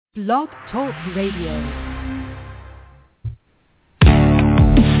Blog Talk Radio.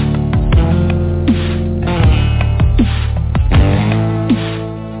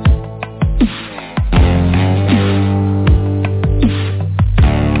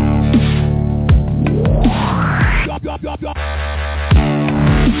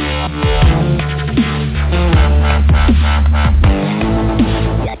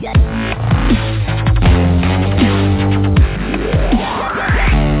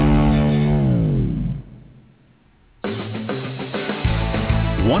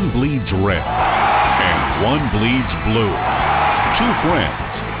 One bleeds red and one bleeds blue. Two friends,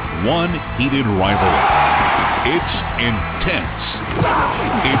 one heated rivalry. It's intense.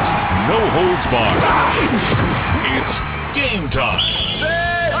 It's no holds barred. It's game time.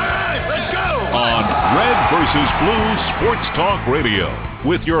 Hey, let's go! On Red vs. Blue Sports Talk Radio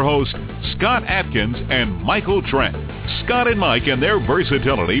with your hosts Scott Atkins and Michael Trent. Scott and Mike and their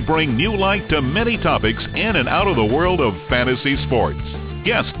versatility bring new light to many topics in and out of the world of fantasy sports.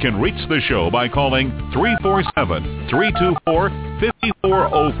 Guests can reach the show by calling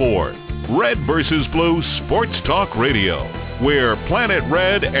 347-324-5404. Red vs. Blue Sports Talk Radio, where Planet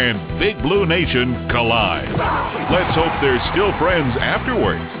Red and Big Blue Nation collide. Let's hope they're still friends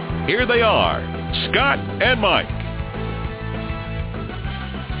afterwards. Here they are, Scott and Mike.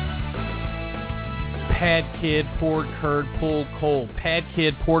 Pad kid, poured curd, pulled cold. Pad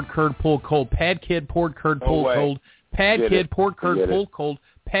kid, poured curd, pulled cold. Pad kid, poured curd, pulled cold. Pad kid, poured curd, pulled cold.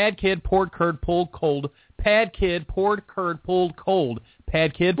 Pad kid, poured curd, pulled cold. Pad kid, poured curd, pulled cold.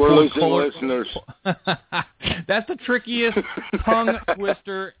 Pad kid, poured cold. Listeners. That's the trickiest tongue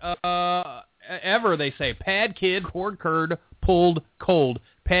twister ever, they say. Pad kid, poured curd, pulled cold.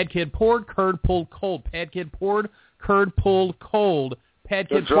 Pad kid, poured curd, pulled cold. Pad kid, poured curd, pulled cold. Pad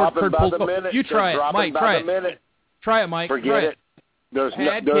kid, poured curd, pulled cold. You try it, Mike. Try it. Try it, Mike. Forget it. There's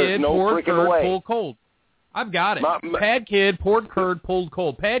no freaking way. Pulled cold. I've got it. Pad kid, poured curd, pulled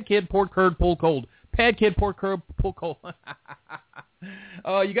cold. Pad kid, poured curd, pulled cold. Pad kid, poured curd, pulled cold.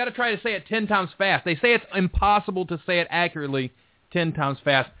 You got to try to say it 10 times fast. They say it's impossible to say it accurately 10 times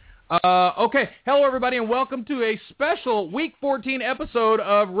fast. Okay. Hello, everybody, and welcome to a special Week 14 episode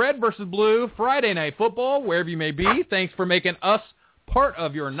of Red vs. Blue Friday Night Football, wherever you may be. Thanks for making us part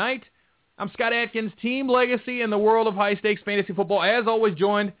of your night. I'm Scott Atkins, team legacy in the world of high-stakes fantasy football, as always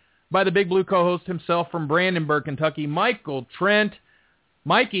joined by the Big Blue co-host himself from Brandenburg, Kentucky, Michael Trent.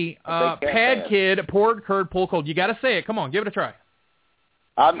 Mikey, pad kid, poured curd, pulled cold. You got to say it. Come on, give it a try.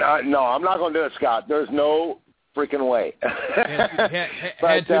 I'm not going to do it, Scott. There's no freaking way.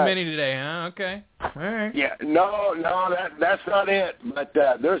 Had too many today, huh? Okay. All right. Yeah, no, that's not it. But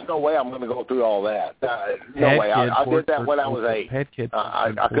there's no way I'm going to go through all that. No way. I did that when I was 8.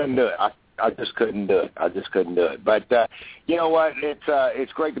 I couldn't do it. I just couldn't do it. But you know what?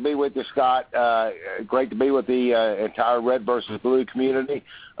 It's great to be with you, Scott. Great to be with the entire Red versus Blue community.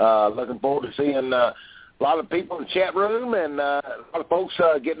 Looking forward to seeing a lot of people in the chat room and a lot of folks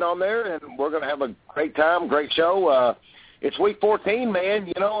getting on there, and we're going to have a great time, great show. It's Week 14,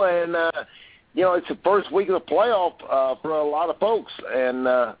 man, and it's the first week of the playoff for a lot of folks, and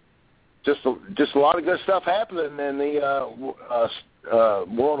just a lot of good stuff happening in the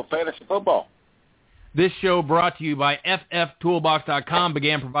world of fantasy football. This show brought to you by FFToolbox.com,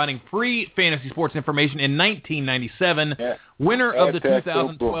 began providing free fantasy sports information in 1997, winner of the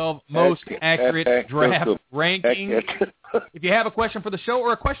 2012 Most Accurate Draft Ranking. If you have a question for the show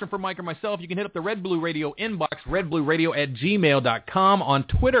or a question for Mike or myself, you can hit up the Red Blue Radio inbox, redblueradio@gmail.com, on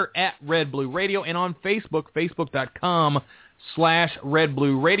Twitter @RedBlueRadio, and on Facebook,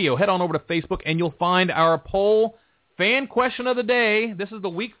 facebook.com/RedBlueRadio. Head on over to Facebook and you'll find our poll. Fan question of the day. This is the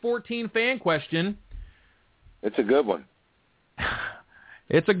Week 14 fan question. It's a good one.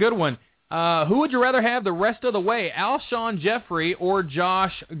 It's a good one. Who would you rather have the rest of the way, Alshon Jeffrey or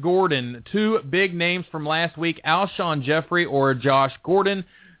Josh Gordon? Two big names from last week, Alshon Jeffrey or Josh Gordon.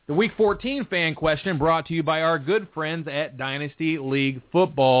 The Week 14 fan question brought to you by our good friends at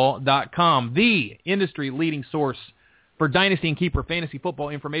DynastyLeagueFootball.com, the industry-leading source for Dynasty and Keeper fantasy football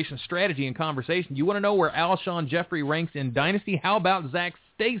information, strategy, and conversation. You want to know where Alshon Jeffrey ranks in Dynasty? How about Zach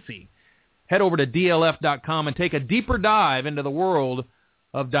Stacy? Head over to DLF.com and take a deeper dive into the world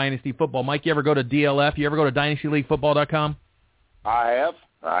of Dynasty football. Mike, you ever go to DLF? You ever go to DynastyLeagueFootball.com? I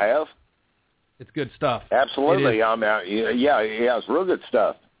have. It's good stuff. Absolutely. It's real good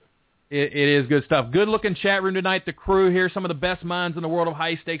stuff. It is good stuff. Good-looking chat room tonight. The crew here, some of the best minds in the world of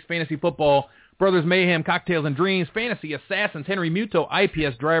high-stakes fantasy football. Brothers Mayhem, Cocktails and Dreams, Fantasy Assassins, Henry Muto,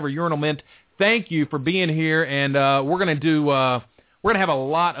 IPS Driver, Urinal Mint. Thank you for being here, and we're going to have a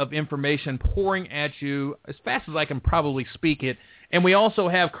lot of information pouring at you as fast as I can probably speak it And we also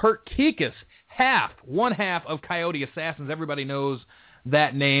have Kuekes, one half of Coyote Assassins. Everybody knows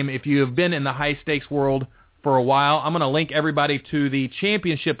that name if you have been in the high-stakes world for a while. I'm going to link everybody to the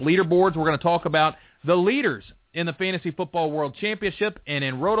championship leaderboards. We're going to talk about the leaders in the Fantasy Football World Championship and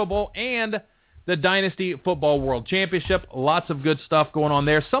in Rotobowl and the Dynasty Football World Championship. Lots of good stuff going on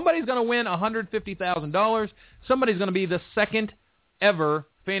there. Somebody's going to win $150,000. Somebody's going to be the second ever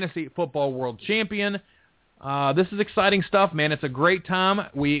Fantasy Football World Champion. This is exciting stuff, man. It's a great time.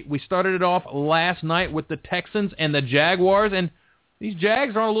 We started it off last night with the Texans and the Jaguars, and these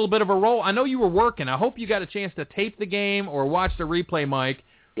Jags are on a little bit of a roll. I know you were working. I hope you got a chance to tape the game or watch the replay, Mike.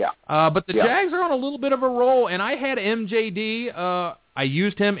 Yeah. But the Jags are on a little bit of a roll, and I had MJD. I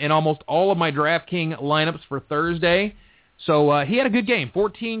used him in almost all of my DraftKings lineups for Thursday. So he had a good game.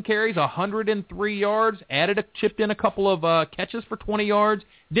 14 carries, 103 yards, chipped in a couple of catches for 20 yards.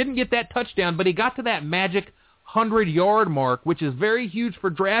 Didn't get that touchdown, but he got to that magic 100-yard mark, which is very huge for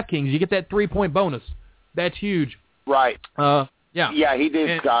DraftKings. You get that 3-point bonus. That's huge. Right. Yeah, he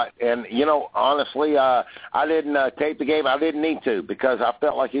did, Scott. And, honestly, I didn't tape the game. I didn't need to because I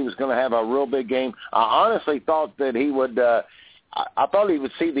felt like he was going to have a real big game. I honestly thought that he would I thought he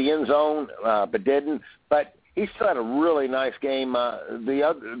would see the end zone, but didn't. But he still had a really nice game.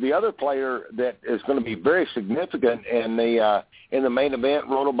 The other player that is going to be very significant in the main event,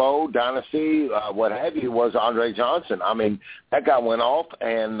 Rotobowl, Dynasty, what have you, was Andre Johnson. I mean, that guy went off,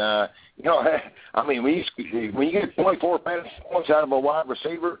 and I mean, when you get 24 fantasy points out of a wide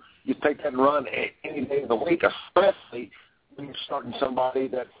receiver, you take that and run any day of the week, especially when you're starting somebody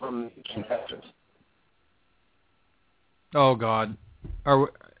that's from the Texans. Oh God,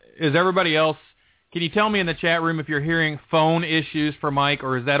 is everybody else? Can you tell me in the chat room if you're hearing phone issues for Mike,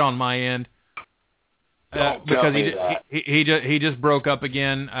 or is that on my end? Because he just broke up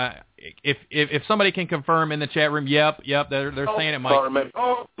again. If somebody can confirm in the chat room, yep, they're saying it, Mike.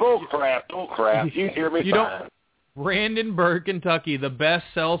 Bull crap. You hear me fine. Brandon Burke, Kentucky, the best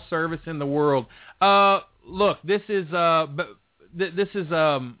cell service in the world. Look, this is a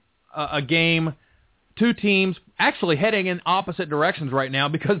game. Two teams actually heading in opposite directions right now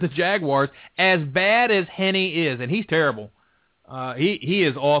because the Jaguars, as bad as Henny is, and he's terrible, he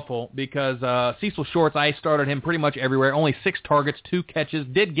is awful because Cecil Shorts, I started him pretty much everywhere. Only 6 targets, 2 catches,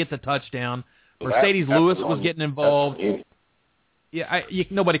 did get the touchdown. Mercedes Lewis was getting involved. Yeah,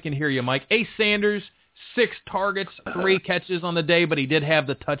 nobody can hear you, Mike. Ace Sanders, 6 targets, 3 catches on the day, but he did have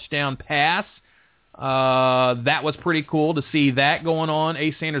the touchdown pass. That was pretty cool to see that going on.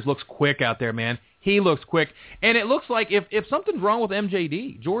 Ace Sanders looks quick out there, man. He looks quick. And it looks like if something's wrong with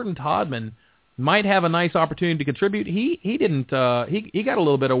MJD, Jordan Todman might have a nice opportunity to contribute. He didn't. He got a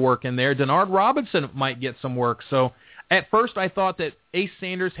little bit of work in there. Denard Robinson might get some work. So at first I thought that Ace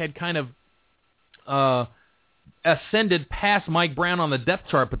Sanders had kind of ascended past Mike Brown on the depth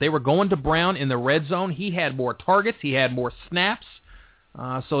chart, but they were going to Brown in the red zone. He had more targets. He had more snaps.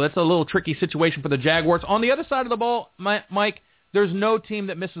 So that's a little tricky situation for the Jaguars. On the other side of the ball, Mike, there's no team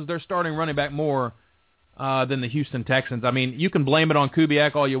that misses their starting running back more than the Houston Texans. I mean, you can blame it on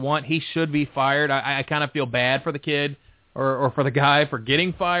Kubiak all you want. He should be fired. I kind of feel bad for the kid or for the guy for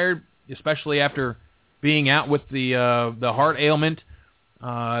getting fired, especially after being out with the heart ailment.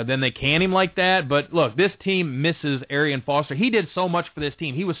 Then they can him like that. But, look, this team misses Arian Foster. He did so much for this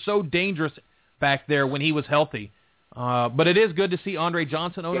team. He was so dangerous back there when he was healthy. But it is good to see Andre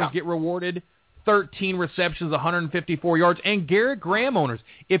Johnson owners get rewarded. 13 receptions, 154 yards, and Garrett Graham owners.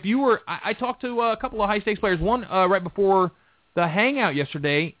 If you were, I talked to a couple of high-stakes players. One right before the hangout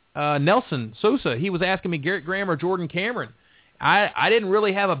yesterday, Nelson Sosa. He was asking me Garrett Graham or Jordan Cameron. I didn't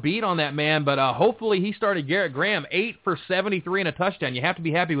really have a beat on that man, but hopefully he started Garrett Graham, 8 for 73 and a touchdown. You have to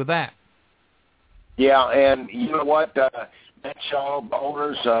be happy with that. Yeah, and you know what? Matt Shaw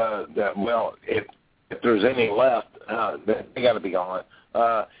owners, if there's any left, they got to be gone.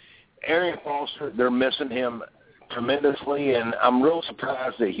 Arian Foster, they're missing him tremendously, and I'm real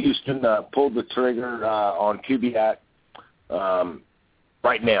surprised that Houston pulled the trigger on Kubiak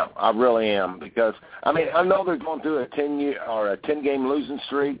right now. I really am, because I mean, I know they're going through a 10-game losing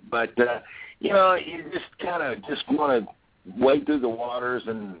streak, but you just kind of want to wade through the waters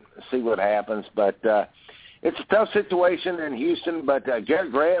and see what happens. But it's a tough situation in Houston, but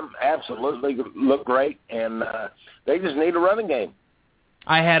Garrett Graham absolutely looked great, and they just need a running game.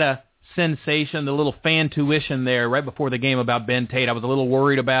 I had a sensation, the little fan tuition there right before the game about Ben Tate. I was a little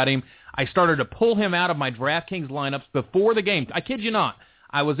worried about him. I started to pull him out of my DraftKings lineups before the game. I kid you not.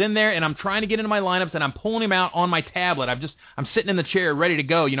 I was in there, and I'm trying to get into my lineups, and I'm pulling him out on my tablet. I'm sitting in the chair ready to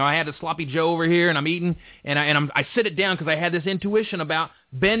go. I had a sloppy Joe over here, and I'm eating, and I sit it down because I had this intuition about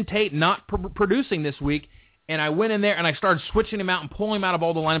Ben Tate not producing this week, and I went in there and I started switching him out and pulling him out of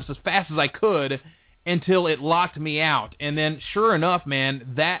all the lineups as fast as I could until it locked me out. And then, sure enough,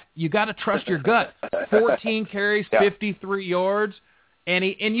 man, that you got to trust your gut. 14 carries, 53 yards. And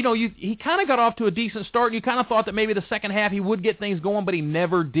he kind of got off to a decent start. And you kind of thought that maybe the second half he would get things going, but he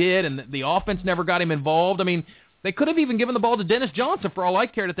never did, and the offense never got him involved. I mean, they could have even given the ball to Dennis Johnson for all I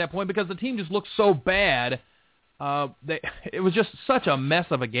cared at that point because the team just looked so bad. It was just such a mess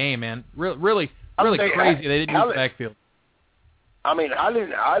of a game, man. Really crazy they didn't use the backfield. I mean, I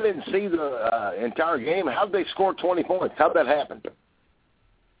didn't see the entire game. How did they score 20 points? How did that happen?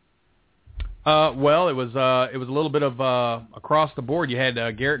 Well, it was a little bit of across the board. You had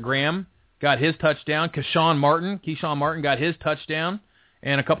Garrett Graham got his touchdown. Keyshawn Martin got his touchdown,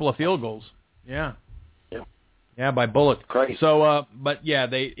 and a couple of field goals. Yeah, by bullets. Crazy. So, but yeah,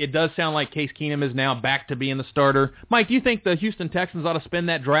 it does sound like Case Keenum is now back to being the starter. Mike, do you think the Houston Texans ought to spend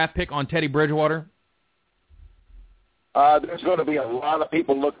that draft pick on Teddy Bridgewater? There's going to be a lot of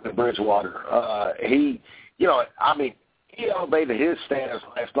people looking at Bridgewater. He elevated his status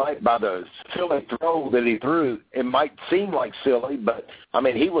last night by the silly throw that he threw. It might seem like silly, but, I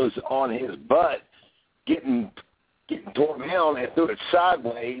mean, he was on his butt getting torn down and threw it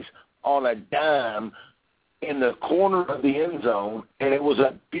sideways on a dime in the corner of the end zone, and it was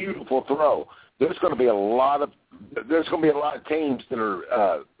a beautiful throw. There's going to be a lot of teams that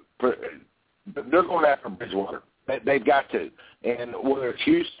are they're going after Bridgewater. They've got to. And whether it's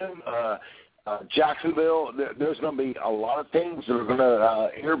Houston, Jacksonville, there's going to be a lot of teams that are going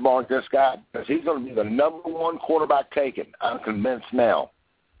to earmark this guy because he's going to be the number one quarterback taken. I'm convinced now.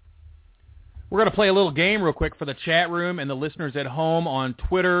 We're going to play a little game real quick for the chat room and the listeners at home on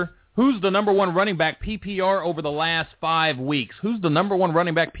Twitter. Who's the number one running back PPR over the last 5 weeks? Who's the number one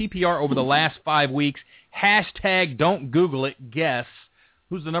running back PPR over the last 5 weeks? Hashtag don't Google it, guess.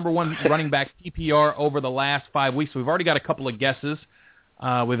 Who's the number one running back PPR over the last 5 weeks? We've already got a couple of guesses. We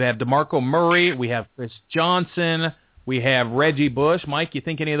have DeMarco Murray. We have Chris Johnson. We have Reggie Bush. Mike, you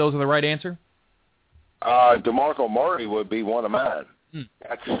think any of those are the right answer? DeMarco Murray would be one of mine.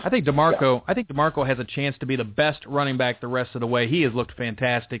 I think DeMarco has a chance to be the best running back the rest of the way. He has looked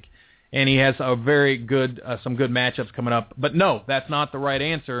fantastic, and he has a very good some good matchups coming up. But no, that's not the right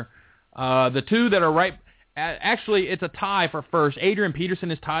answer. The two that are right, actually, it's a tie for first. Adrian Peterson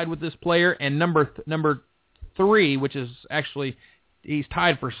is tied with this player, and number 3, which is actually he's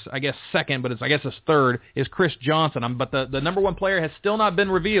tied for I guess second, but it's third is Chris Johnson. But the number one player has still not been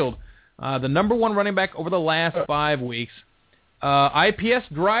revealed. The number one running back over the last 5 weeks. IPS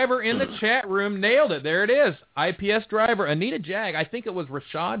Driver in the chat room nailed it. There it is. IPS Driver, Anita Jag. I think it was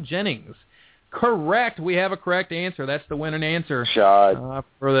Rashad Jennings. Correct. We have a correct answer. That's the winning answer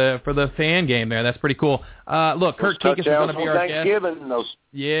for the fan game there. That's pretty cool. Look, Kurt Kuekes is going to be our guest.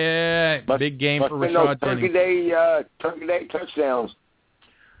 Big game for Rashad Jennings. Turkey Day touchdowns.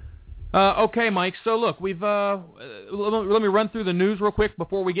 Okay, Mike. So look, we've let me run through the news real quick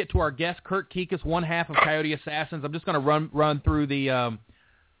before we get to our guest, Kurt Kuekes, one half of Coyote Assassins. I'm just going to run through the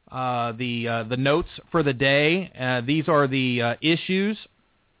notes for the day. These are the issues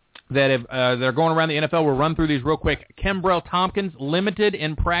that are going around the NFL. We'll run through these real quick. Kembrell Tompkins limited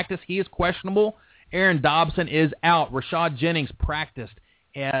in practice. He is questionable. Aaron Dobson is out. Rashad Jennings practiced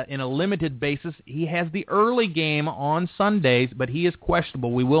in a limited basis. He has the early game on Sundays, but he is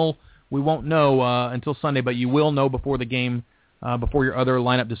questionable. We won't know until Sunday, but you will know before the game, before your other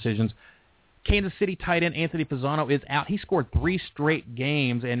lineup decisions. Kansas City tight end Anthony Fasano is out. He scored 3 straight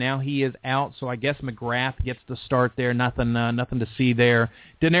games, and now he is out. So I guess McGrath gets the start there. Nothing to see there.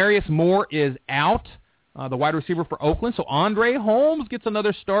 Denarius Moore is out, the wide receiver for Oakland. So Andre Holmes gets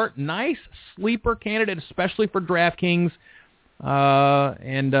another start. Nice sleeper candidate, especially for DraftKings.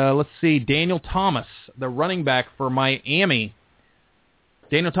 And let's see, Daniel Thomas, the running back for Miami.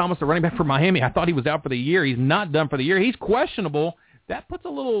 I thought he was out for the year. He's not done for the year. He's questionable. That puts a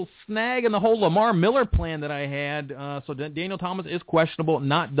little snag in the whole Lamar Miller plan that I had. So Daniel Thomas is questionable,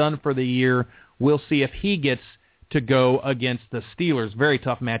 not done for the year. We'll see if he gets to go against the Steelers. Very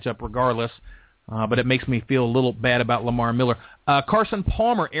tough matchup regardless, but it makes me feel a little bad about Lamar Miller. Carson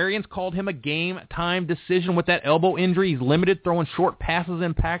Palmer, Arians called him a game-time decision with that elbow injury. He's limited throwing short passes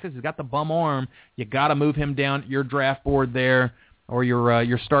in practice. He's got the bum arm. You got to move him down your draft board there, or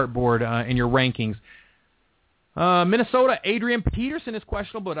your start board in your rankings. Minnesota, Adrian Peterson is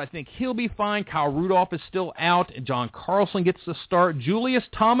questionable, but I think he'll be fine. Kyle Rudolph is still out. John Carlson gets the start. Julius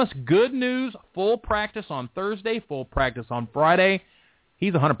Thomas, good news, full practice on Thursday, full practice on Friday.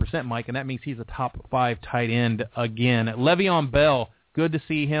 He's 100%, Mike, and that means he's a top 5 tight end again. Le'Veon Bell, good to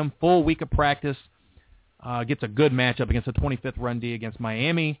see him. Full week of practice. Gets a good matchup against the 25th run D against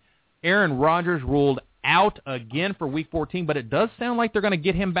Miami. Aaron Rodgers ruled out again for Week 14, but it does sound like they're going to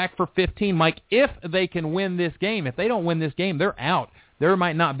get him back for 15, Mike, if they can win this game. If they don't win this game, they're out. There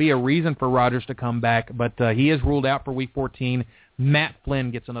might not be a reason for Rodgers to come back, but he is ruled out for Week 14. Matt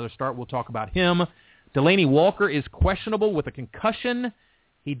Flynn gets another start. We'll talk about him. Delaney Walker is questionable with a concussion.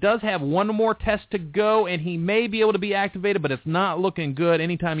 He does have one more test to go, and he may be able to be activated, but it's not looking good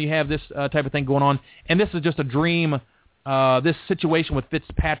anytime you have this type of thing going on. And this is just a dream, this situation with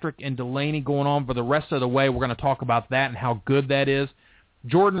Fitzpatrick and Delaney going on for the rest of the way. We're going to talk about that and how good that is.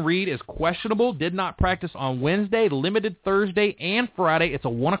 Jordan Reed is questionable, did not practice on Wednesday, limited Thursday and Friday. It's a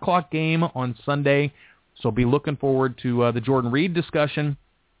 1 o'clock game on Sunday, so be looking forward to the Jordan Reed discussion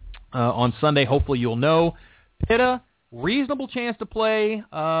on Sunday. Hopefully you'll know. Pitta, reasonable chance to play.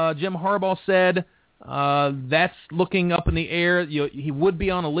 Jim Harbaugh said that's looking up in the air. He would be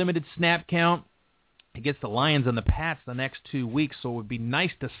on a limited snap count. He gets the Lions and the Pats the next 2 weeks, so it would be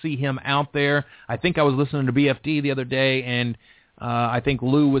nice to see him out there. I think I was listening to BFD the other day, and I think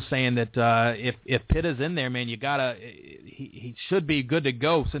Lou was saying that if Pitta's in there, man, he should be good to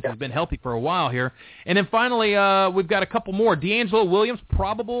go since he's been healthy for a while here. And then finally, we've got a couple more. D'Angelo Williams,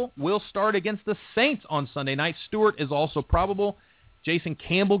 probable, will start against the Saints on Sunday night. Stewart is also probable. Jason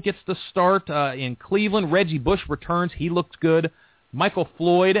Campbell gets the start in Cleveland. Reggie Bush returns. He looked good. Michael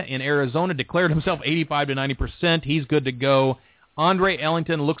Floyd in Arizona declared himself 85 to 90%. He's good to go. Andre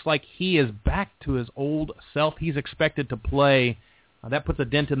Ellington looks like he is back to his old self. He's expected to play. That puts a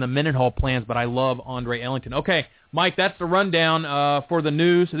dent in the Minute Hall plans, but I love Andre Ellington. Okay, Mike, that's the rundown for the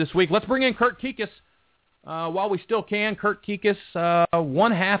news this week. Let's bring in Kurt Kuekes while we still can. Kurt Kuekes,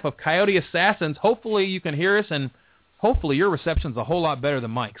 one half of Coyote Assassins. Hopefully you can hear us, and hopefully your reception's a whole lot better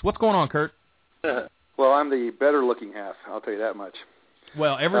than Mike's. What's going on, Kurt? Well, I'm the better-looking half, I'll tell you that much.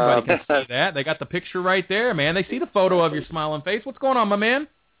 Well, everybody can see that. They got the picture right there, man. They see the photo of your smiling face. What's going on, my man?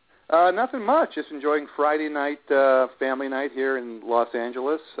 Nothing much. Just enjoying Friday night, family night here in Los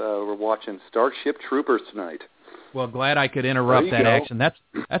Angeles. We're watching Starship Troopers tonight. Well, glad I could interrupt that action.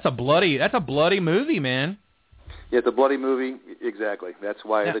 That's a bloody movie, man. Yeah, it's a bloody movie. Exactly. That's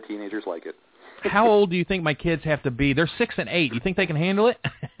why the teenagers like it. How old do you think my kids have to be? They're 6 and 8. You think they can handle it?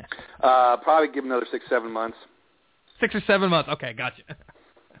 Probably give them another 6-7 months. 6 or 7 months. Okay, gotcha.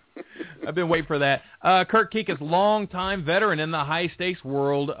 I've been waiting for that. Kurt Kuekes, longtime veteran in the high-stakes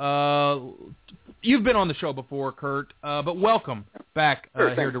world. You've been on the show before, Kurt, but welcome back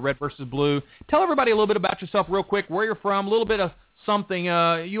here to Red versus Blue. Tell everybody a little bit about yourself real quick, where you're from, a little bit of something.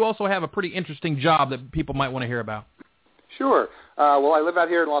 You also have a pretty interesting job that people might want to hear about. Sure. Well, I live out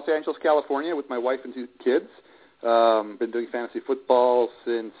here in Los Angeles, California with my wife and 2 kids. Been doing fantasy football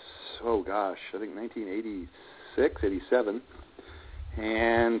since, I think 1986, 87.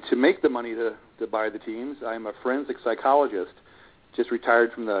 And to make the money to buy the teams, I'm a forensic psychologist. Just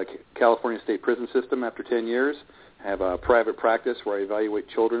retired from the California State Prison System after 10 years. I have a private practice where I evaluate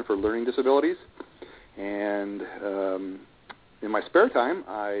children for learning disabilities. And in my spare time,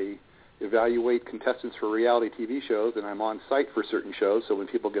 I evaluate contestants for reality TV shows, and I'm on site for certain shows, so when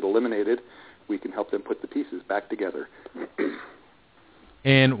people get eliminated, we can help them put the pieces back together.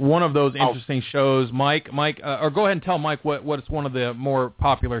 And one of those interesting shows, Mike, or go ahead and tell Mike what's one of the more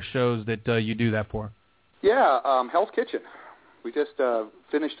popular shows that you do that for. Yeah, Hell's Kitchen. We just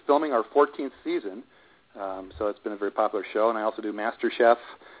finished filming our 14th season, so it's been a very popular show. And I also do MasterChef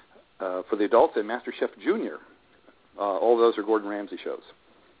for the adults and MasterChef Junior. All of those are Gordon Ramsay shows.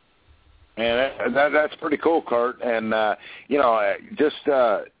 And that's pretty cool, Kurt. And, just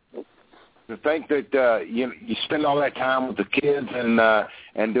to think that you spend all that time with the kids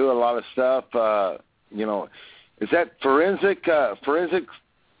and do a lot of stuff, is that forensic?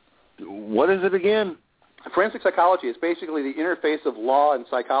 What is it again? Forensic psychology is basically the interface of law and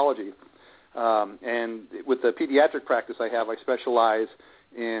psychology. And with the pediatric practice I have, I specialize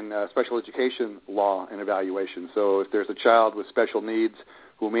in special education law and evaluation. So if there's a child with special needs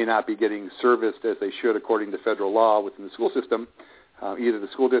who may not be getting serviced as they should according to federal law within the school system, either the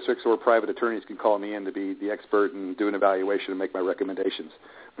school districts or private attorneys can call me in to be the expert and do an evaluation and make my recommendations.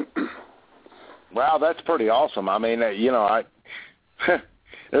 Wow, that's pretty awesome. I mean,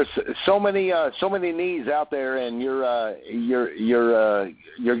 there's so many needs out there, and you're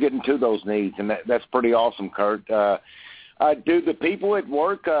getting to those needs, and that's pretty awesome, Kurt. Do the people at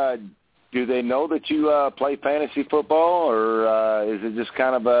work do they know that you play fantasy football, or is it just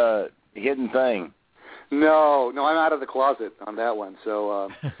kind of a hidden thing? No, I'm out of the closet on that one. So,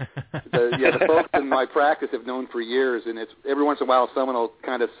 the folks in my practice have known for years, and it's every once in a while someone will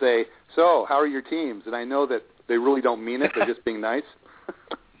kind of say, "So, how are your teams?" And I know that they really don't mean it; they're just being nice.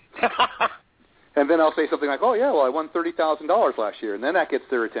 And then I'll say something like, "Oh yeah, well I won $30,000 last year," and then that gets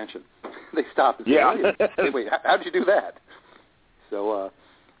their attention. they stop and say, hey, wait, how did you do that? So,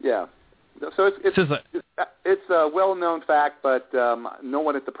 yeah. So it's a well-known fact, but no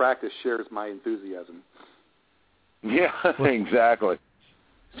one at the practice shares my enthusiasm. Yeah, exactly.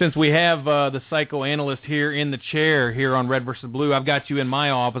 Since we have the psychoanalyst here in the chair here on Red versus Blue, I've got you in my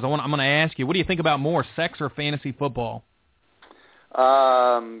office. I'm going to ask you, what do you think about more, sex or fantasy football?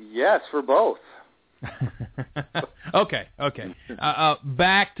 Yes, for both. Okay.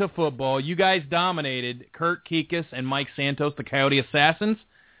 Back to football. You guys dominated. Kurt Kuekes and Mike Santos, the Coyote Assassins,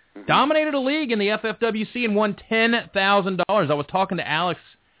 dominated a league in the FFWC and won $10,000. I was talking to Alex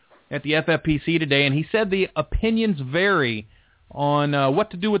at the FFPC today, and he said the opinions vary on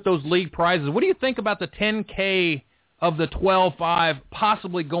what to do with those league prizes. What do you think about the $10K of the 12-5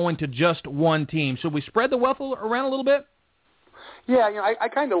 possibly going to just one team? Should we spread the wealth around a little bit? Yeah, I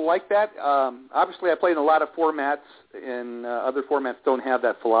kind of like that. Obviously, I play in a lot of formats, and other formats don't have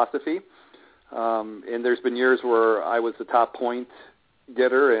that philosophy. And there's been years where I was the top point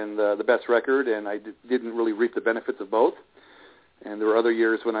getter and the best record, and I didn't really reap the benefits of both. And there were other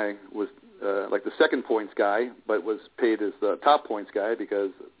years when I was like the second points guy, but was paid as the top points guy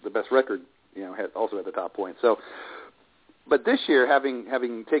because the best record, also had the top points. So, but this year,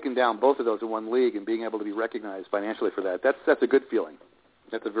 having taken down both of those in one league and being able to be recognized financially for that, that's a good feeling.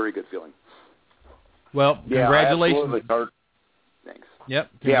 That's a very good feeling. Well, congratulations. Absolutely, Kurt. Thanks. Yep,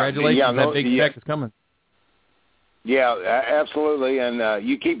 congratulations. That big check is coming. Yeah, absolutely, and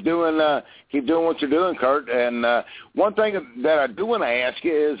you keep doing what you're doing, Kurt. And one thing that I do want to ask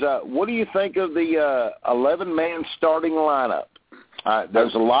you is, what do you think of the 11-man starting lineup?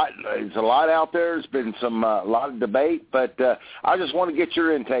 There's a lot out there. There's been a lot of debate, but I just want to get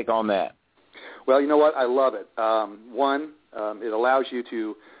your intake on that. Well, you know what? I love it. It allows you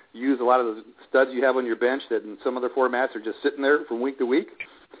to use a lot of the studs you have on your bench that in some other formats are just sitting there from week to week.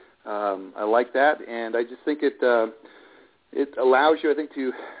 I like that, and I just think it allows you, I think,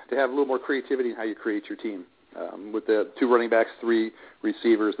 to have a little more creativity in how you create your team with the 2 running backs, 3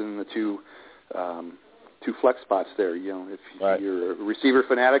 receivers, and the 2 flex spots there. If you're a receiver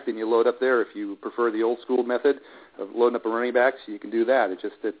fanatic, then you load up there. If you prefer the old school method of loading up a running backs, you can do that.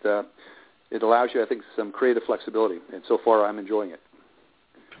 It allows you, I think, some creative flexibility, and so far I'm enjoying it.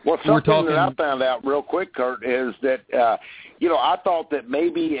 Well, something that I found out real quick, Kurt, is that, I thought that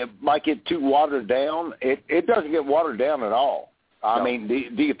maybe it might get too watered down. It doesn't get watered down at all. I mean,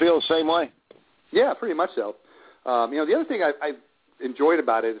 do you feel the same way? Yeah, pretty much so. The other thing I've enjoyed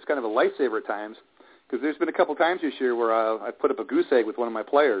about it, it's kind of a lifesaver at times, because there's been a couple times this year where I put up a goose egg with one of my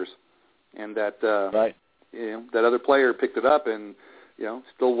players, and that that other player picked it up and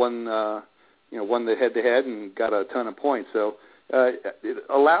still won the head-to-head and got a ton of points. So it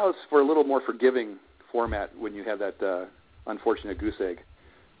allows for a little more forgiving format when you have that unfortunate goose egg.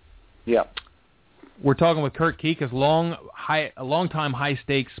 Yeah. We're talking with Kurt Kuekes, a long-time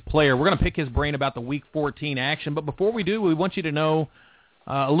high-stakes player. We're going to pick his brain about the Week 14 action, but before we do, we want you to know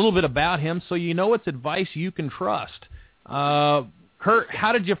a little bit about him so you know it's advice you can trust. Kurt,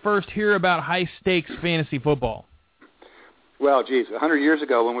 how did you first hear about high-stakes fantasy football? Well, 100 years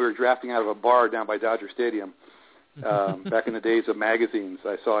ago when we were drafting out of a bar down by Dodger Stadium, back in the days of magazines,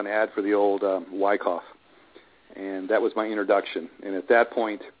 I saw an ad for the old Wyckoff, and that was my introduction. And at that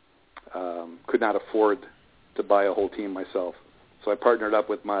point, could not afford to buy a whole team myself. So I partnered up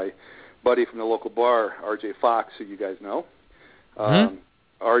with my buddy from the local bar, R.J. Fox, who you guys know.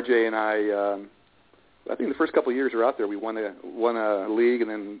 R.J. and I think the first couple of years we were out there, we won a league and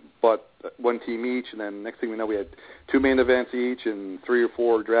then bought one team each, and then next thing we know, we had 2 main events each and 3 or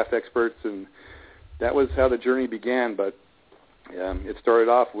 4 draft experts, and that was how the journey began. But it started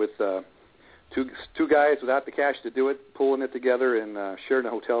off with two guys without the cash to do it, pulling it together and sharing a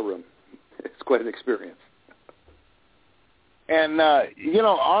hotel room. It's quite an experience. And,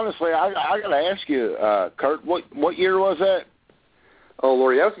 honestly, I got to ask you, Kurt, what year was that? Oh,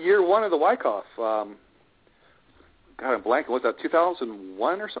 Lord, that was year 1 of the Wyckoff. God, I'm blanking. Was that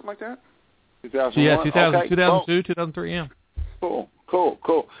 2001 or something like that? 2001? Yeah, 2000, okay. 2002, 2003, yeah. Cool.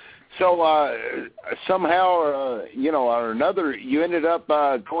 So somehow, or another, you ended up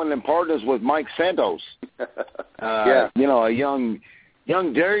going in partners with Mike Santos. Yeah. A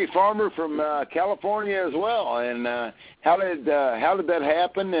young dairy farmer from California as well. And how did that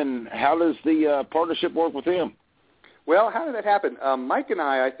happen, and how does the partnership work with him? Well, how did that happen? Mike and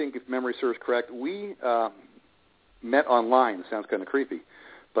I think if memory serves correct, we met online. It sounds kind of creepy.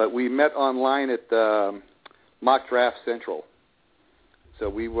 But we met online at Mock Draft Central. So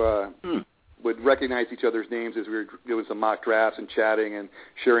we would recognize each other's names as we were doing some mock drafts and chatting and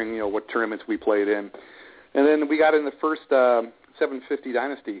sharing, what tournaments we played in. And then we got in the first 750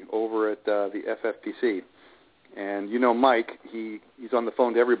 Dynasty over at the FFPC. And you know Mike, he's on the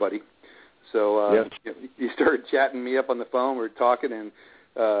phone to everybody. So he started chatting me up on the phone. We were talking, and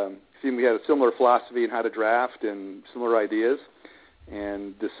seemed we had a similar philosophy in how to draft and similar ideas,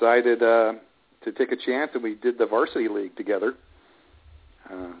 and decided to take a chance, and we did the varsity league together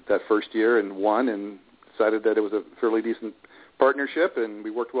that first year and won, and decided that it was a fairly decent partnership, and we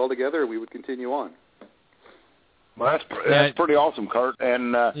worked well together, and we would continue on. Well, that's pretty awesome, Kurt.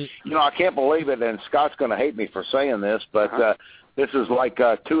 And, I can't believe it, and Scott's going to hate me for saying this, but this is like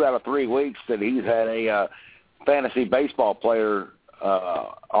 2 out of 3 weeks that he's had a fantasy baseball player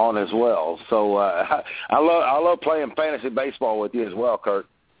on as well. So I love playing fantasy baseball with you as well, Kurt.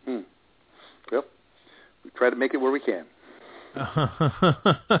 Yep. We try to make it where we can.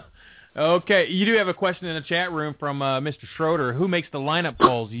 Okay, you do have a question in the chat room from Mr. Schroeder. Who makes the lineup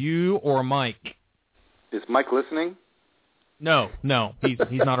calls, you or Mike? Is Mike listening? No, he's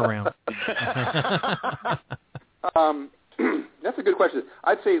not around. That's a good question.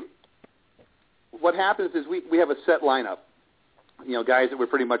 I'd say what happens is we have a set lineup, guys that we're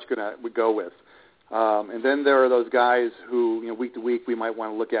pretty much would go with. And then there are those guys who, week to week, we might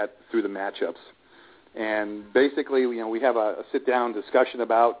want to look at through the matchups. And basically, we have a sit-down discussion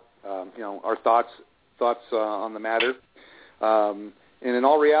about, our thoughts on the matter. And in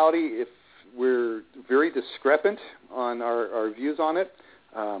all reality, if we're very discrepant on our views on it,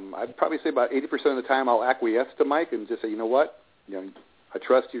 I'd probably say about 80% of the time I'll acquiesce to Mike and just say, you know what, I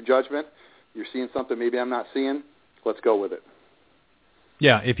trust your judgment. You're seeing something maybe I'm not seeing. Let's go with it.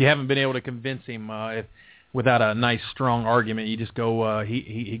 Yeah, if you haven't been able to convince him without a nice, strong argument, you just go.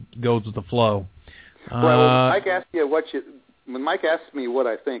 He goes with the flow. Well, when Mike asks me what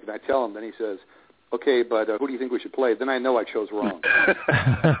I think, and I tell him, then he says, "Okay, but who do you think we should play?" Then I know I chose wrong.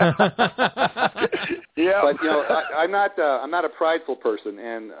 Yeah, but I'm not a prideful person,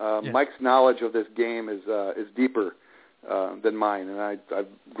 and Mike's knowledge of this game is deeper than mine, and I've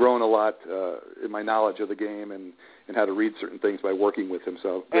grown a lot in my knowledge of the game and how to read certain things by working with him.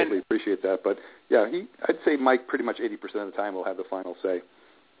 So greatly appreciate that. But yeah, I'd say Mike pretty much 80% of the time will have the final say.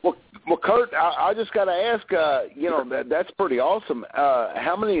 Well, Kurt, I just got to ask. That's pretty awesome.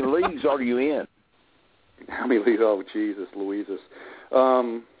 How many leagues are you in? How many leagues? Oh, Jesus, Louises.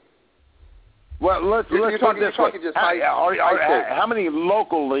 Well, let's put it this way. How many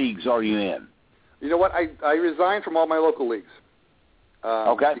local leagues are you in? You know what? I resigned from all my local leagues.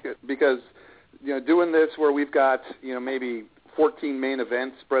 Okay. Because doing this where we've got maybe 14 main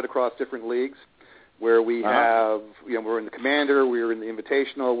events spread across different leagues, where we have we're in the Commander, we're in the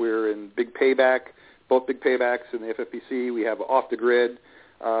Invitational, we're in Big Payback, both Big Paybacks in the FFPC. We have Off the Grid.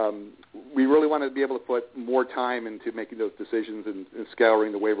 We really want to be able to put more time into making those decisions and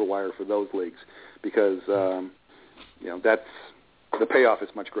scouring the waiver wire for those leagues because that's the payoff is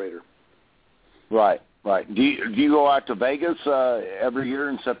much greater. Right. Do you go out to Vegas every year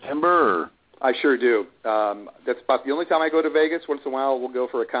in September? Or? I sure do. That's about the only time I go to Vegas. Once in a while, we'll go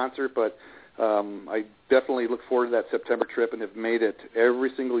for a concert, but I definitely look forward to that September trip and have made it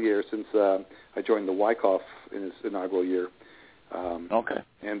every single year since I joined the Wyckoff in his inaugural year. Okay.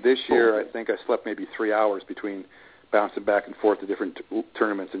 And this year, I think I slept maybe 3 hours between bouncing back and forth to different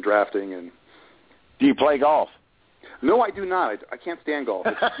tournaments and drafting. And do you play golf? No, I do not. I can't stand golf.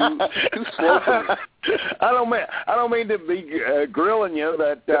 It's too slow for me. I don't mean to be grilling you,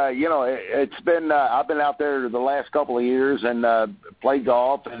 but it's been. I've been out there the last couple of years and played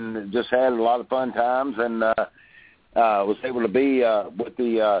golf and just had a lot of fun times and was able to be with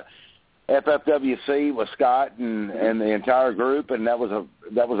the FFWC with Scott and the entire group, and that was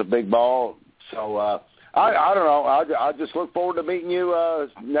a big ball. So I don't know. I just look forward to meeting you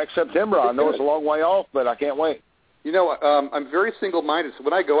next September. I know it's a long way off, but I can't wait. I'm very single-minded. So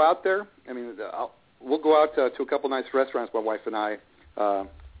when I go out there, we'll go out to a couple nice restaurants, my wife and I,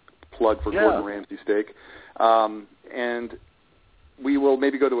 plug for Gordon Ramsay steak, and we will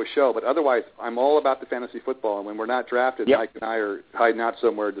maybe go to a show. But otherwise, I'm all about the fantasy football. And when we're not drafted, Mike and I are hiding out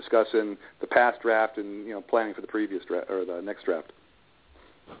somewhere discussing the past draft and planning for the previous draft or the next draft.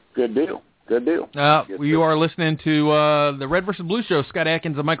 Good deal. You are listening to the Red vs. Blue Show. Scott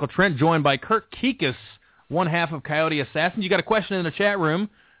Atkins and Michael Trent, joined by Kurt Kuekes, one half of Coyote Assassins. You got a question in the chat room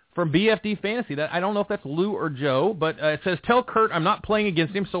from BFD Fantasy. I don't know if that's Lou or Joe, but it says, tell Kurt I'm not playing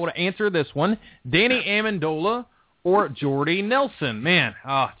against him, so to answer this one, Danny Amendola or Jordy Nelson. Man,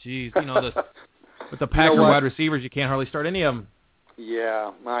 geez, with the Packer wide receivers, you can't hardly start any of them.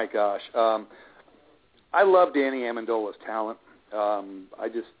 Yeah, my gosh. I love Danny Amendola's talent.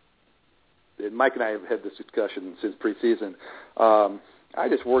 Mike and I have had this discussion since preseason. I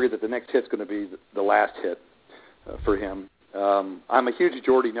just worry that the next hit's going to be the last hit for him. I'm a huge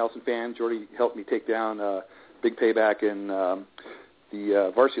Jordy Nelson fan. Jordy helped me take down big payback in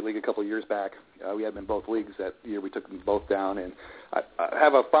the varsity league a couple of years back. We had them in both leagues that year. We took them both down, and I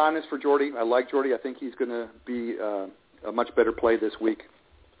have a fondness for Jordy. I like Jordy. I think he's going to be a much better play this week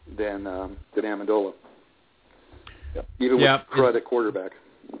than Amendola, even with crud at quarterback.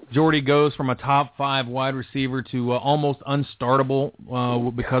 Jordy goes from a top 5 wide receiver to almost unstartable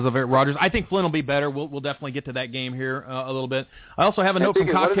because of Aaron Rodgers. I think Flynn will be better. We'll definitely get to that game here a little bit. I also have a note from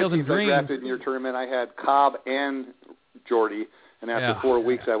Cocktails and Dreams. I drafted in your tournament. I had Cobb and Jordy, and after 4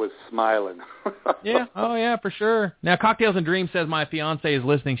 weeks, I was smiling. Yeah, oh yeah, for sure. Now, Cocktails and Dreams says my fiance is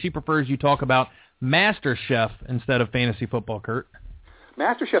listening. She prefers you talk about MasterChef instead of fantasy football, Kurt.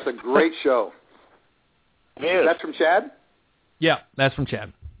 MasterChef's a great show. That's from Chad? Yeah, that's from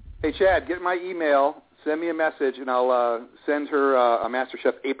Chad. Hey, Chad, get my email, send me a message, and I'll send her a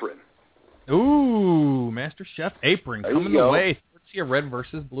MasterChef apron. Ooh, MasterChef apron coming the way. Let's see a red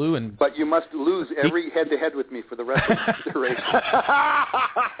versus blue. But you must lose every head-to-head with me for the rest of the race.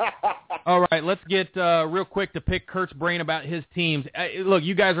 All right, let's get real quick to pick Kurt's brain about his teams. Look,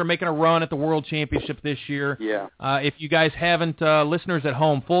 you guys are making a run at the World Championship this year. Yeah. If you guys haven't, listeners at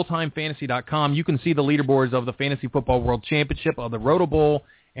home, fulltimefantasy.com, you can see the leaderboards of the Fantasy Football World Championship, of the Rotobowl,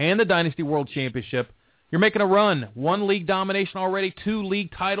 and the Dynasty World Championship. You're making a run. 1 league domination already, 2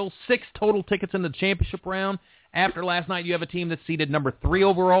 league titles, 6 total tickets in the championship round. After last night, you have a team that's seeded number 3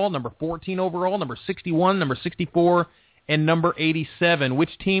 overall, number 14 overall, number 61, number 64, and number 87. Which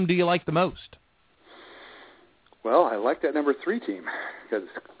team do you like the most? Well, I like that number 3 team because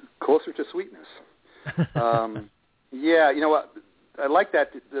it's closer to sweetness. Yeah, you know what? I like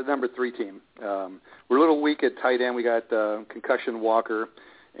the number 3 team. We're a little weak at tight end. We got Concussion Walker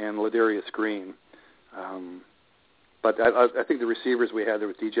and Ladarius Green. But I think the receivers we had there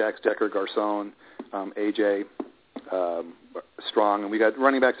with Djax, Decker, Garcon, AJ, Strong, and we got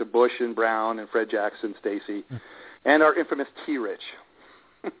running backs of Bush and Brown and Fred Jackson, Stacy, and our infamous T-Rich.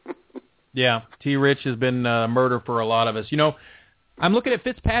 Yeah, T-Rich has been murder for a lot of us. You know, I'm looking at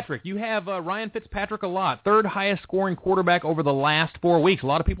Fitzpatrick. You have Ryan Fitzpatrick a lot. 3rd highest scoring quarterback over the last 4 weeks. A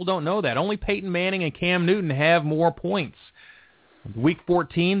lot of people don't know that. Only Peyton Manning and Cam Newton have more points. Week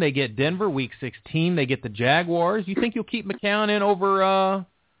 14, they get Denver. Week 16, they get the Jaguars. You think you'll keep McCown in over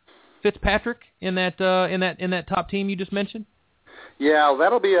Fitzpatrick in that top team you just mentioned? Yeah, well,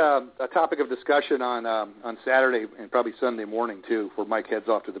 that'll be a topic of discussion on Saturday and probably Sunday morning too, before Mike heads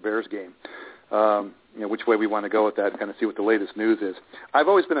off to the Bears game. Which way we want to go with that and kind of see what the latest news is. I've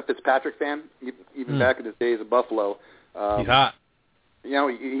always been a Fitzpatrick fan, even back in his days of Buffalo. He's hot. You know,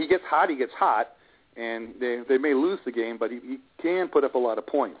 he gets hot, and they may lose the game, but he can put up a lot of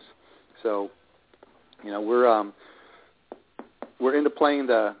points. So, you know, we're into playing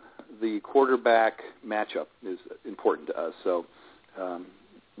the quarterback matchup is important to us. So,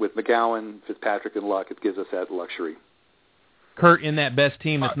 with McGowan, Fitzpatrick, and Luck, it gives us that luxury. Kurt, in that best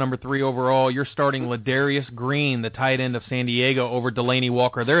team that's number 3 overall, you're starting Ladarius Green, the tight end of San Diego, over Delaney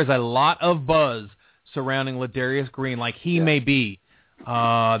Walker. There is a lot of buzz surrounding Ladarius Green, like he may be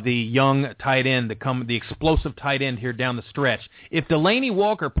the young tight end, the explosive tight end here down the stretch. If Delaney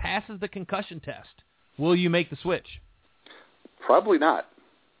Walker passes the concussion test, will you make the switch? Probably not.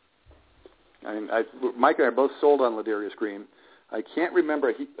 I mean, Mike and I are both sold on Ladarius Green. I can't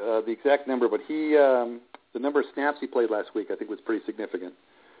remember the exact number, but the number of snaps he played last week, I think, was pretty significant.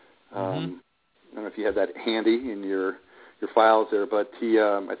 I don't know if you had that handy in your files there, but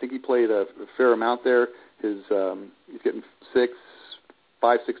I think he played a fair amount there. He's getting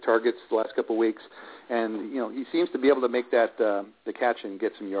 5-6 targets the last couple of weeks, and he seems to be able to make that the catch and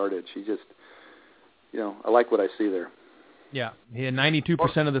get some yardage. He just, I like what I see there. Yeah, he had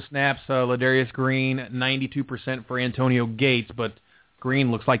 92% of the snaps. Ladarius Green, 92% for Antonio Gates, but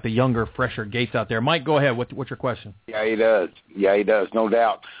Green looks like the younger, fresher Gates out there. Mike, go ahead. What's your question? Yeah, he does. No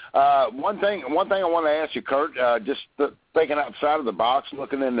doubt. One thing I want to ask you, Kurt, just thinking outside of the box,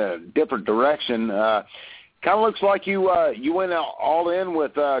 looking in a different direction, kind of looks like you went all in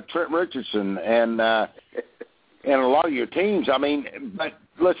with Trent Richardson and a lot of your teams. I mean, but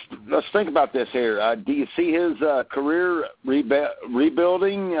let's think about this here. Do you see his career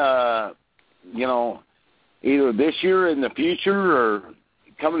rebuilding? Either this year in the future or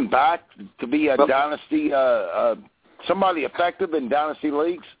coming back to be a dynasty, somebody effective in dynasty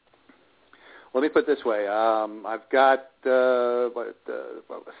leagues? Let me put it this way. I've got 7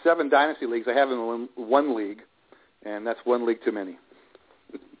 dynasty leagues. I have him in 1 league, and that's 1 league too many.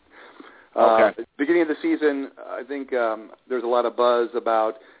 Okay. At the beginning of the season, I think there's a lot of buzz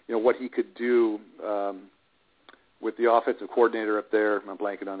about what he could do with the offensive coordinator up there. I'm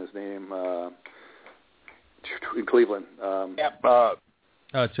blanking on his name. in Cleveland.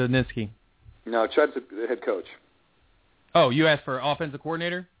 Chudzinski. No, Chud's the head coach. Oh, you asked for offensive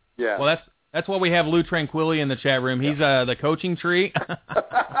coordinator? Yeah. Well, that's why we have Lou Tranquilli in the chat room. He's the coaching tree.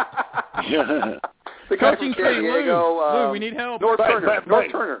 The coaching tree, Lou, we need help. North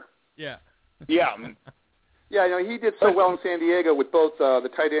Turner. Yeah. Yeah. Yeah, he did so well in San Diego with both the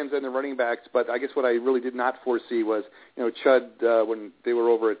tight ends and the running backs, but I guess what I really did not foresee was, Chud, when they were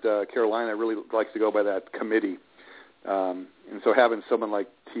over at Carolina, really likes to go by that committee. And so having someone like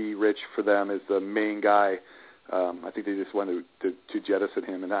T. Rich for them as the main guy, I think they just wanted to jettison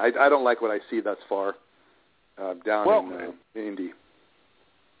him. And I don't like what I see thus far down in Indy.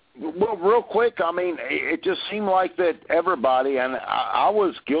 Well, real quick, it just seemed like that everybody, and I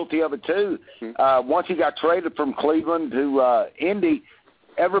was guilty of it too, once he got traded from Cleveland to Indy,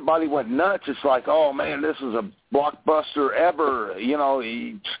 everybody went nuts. It's like, oh, man, this is a blockbuster ever.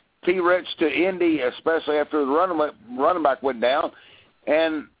 T-Rich to Indy, especially after the running back went down,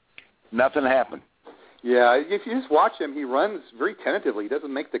 and nothing happened. Yeah, if you just watch him, he runs very tentatively. He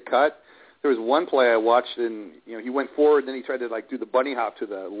doesn't make the cut. There was one play I watched, and he went forward, and then he tried to do the bunny hop to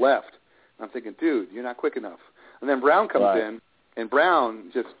the left. I'm thinking, dude, you're not quick enough. And then Brown comes in, and Brown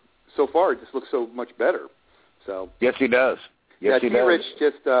just looks so much better. So yes, he does. Yes, he does. T-Rich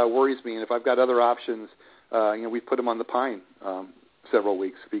just worries me, and if I've got other options, we put him on the pine several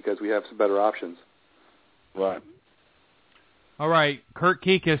weeks because we have some better options. Right. All right, Kurt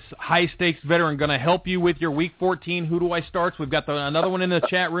Kuekes, high-stakes veteran, going to help you with your Week 14 Who Do I Starts. We've got another one in the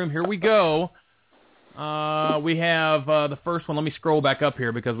chat room. Here we go. We have the first one. Let me scroll back up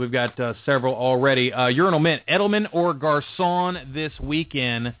here because we've got several already. Urinal Mint, Edelman or Garcon this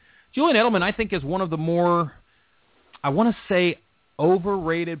weekend. Julian Edelman, I think, is one of the more, I want to say,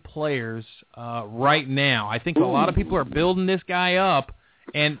 overrated players right now. I think a lot of people are building this guy up.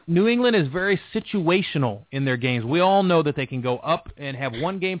 And New England is very situational in their games. We all know that they can go up and have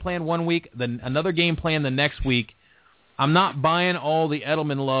one game plan one week, then another game plan the next week. I'm not buying all the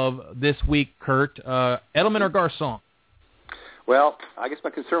Edelman love this week, Kurt. Edelman or Garcon? Well, I guess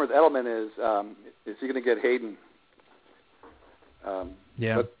my concern with Edelman is he going to get Hayden?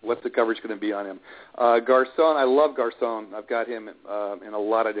 What's the coverage going to be on him? Garcon, I love Garcon. I've got him in a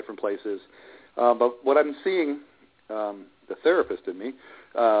lot of different places. But what I'm seeing, the therapist in me,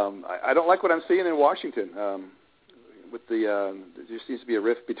 I don't like what I'm seeing in Washington. There seems to be a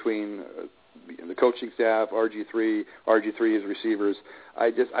rift between the coaching staff, RG3 as receivers.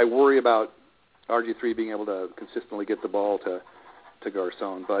 I worry about RG3 being able to consistently get the ball to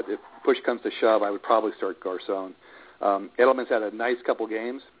Garcon. But if push comes to shove, I would probably start Garcon. Edelman's had a nice couple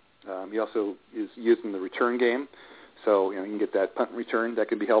games. He also is using the return game, so you can get that punt return. That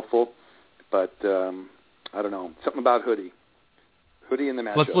can be helpful. But I don't know, something about Hoodie in the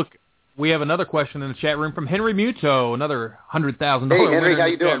matchup. Let's look. We have another question in the chat room from Henry Muto, another $100,000. Hey, Henry, how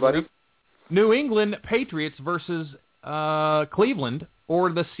you doing, buddy? New England Patriots versus Cleveland,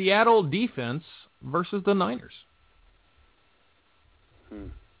 or the Seattle defense versus the Niners?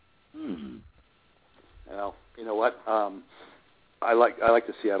 Well, you know what? I like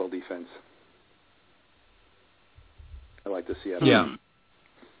the Seattle defense. I like the Seattle. Yeah.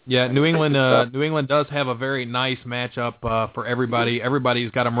 Yeah, New England does have a very nice matchup for everybody.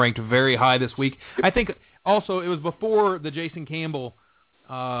 Everybody's got them ranked very high this week. I think also it was before the Jason Campbell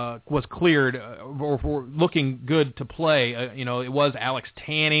was cleared or for looking good to play. It was Alex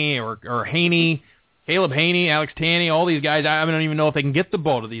Tanney or Haney, Caleb Haney, Alex Tanney, all these guys. I don't even know if they can get the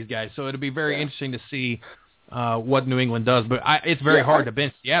ball to these guys. So it'll be very interesting to see what New England does. But it's very hard to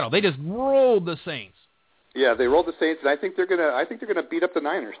bench Seattle. They just rolled the Saints. Yeah, they rolled the Saints, and I think they're gonna beat up the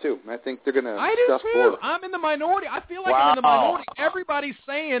Niners too. I think they're gonna. I do too. I'm in the minority. I feel like I'm in the minority. Everybody's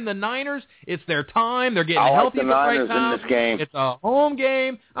saying the Niners. It's their time. They're getting healthy at the right time. In this game. It's a home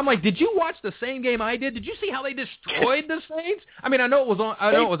game. I'm like, did you watch the same game I did? Did you see how they destroyed the Saints? I mean, I know it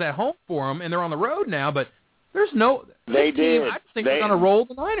was at home for them, and they're on the road now. But there's no. They did. I just think they're gonna roll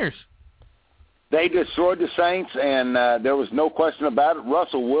the Niners. They destroyed the Saints, and there was no question about it.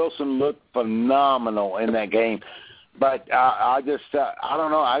 Russell Wilson looked phenomenal in that game. But I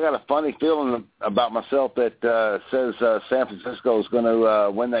don't know. I got a funny feeling about myself that says San Francisco is going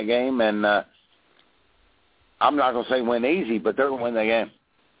to win that game. And I'm not going to say win easy, but they're going to win that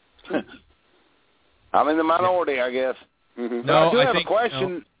game. I'm in the minority, I guess. Mm-hmm. No, I have a question.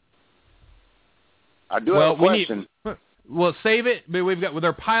 No. I do have a question. Well, save it. But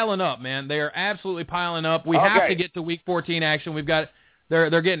they're piling up, man. They are absolutely piling up. We have to get to Week 14 action.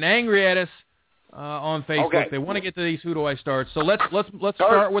 They're getting angry at us on Facebook. Okay. They want to get to these Who Do I Start? So let's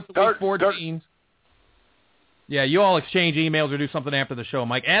start with the Week 14. Yeah, you all exchange emails or do something after the show,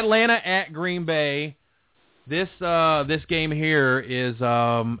 Mike. Atlanta at Green Bay. This game here is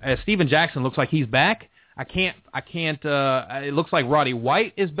as Steven Jackson looks like he's back. I can't. It looks like Roddy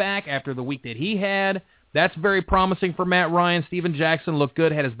White is back after the week that he had. That's very promising for Matt Ryan. Steven Jackson looked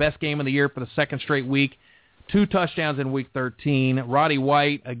good, had his best game of the year for the second straight week. 2 touchdowns in Week 13. Roddy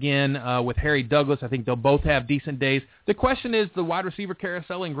White, again, with Harry Douglas, I think they'll both have decent days. The question is the wide receiver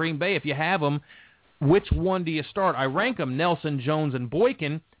carousel in Green Bay. If you have them, which one do you start? I rank them Nelson, Jones, and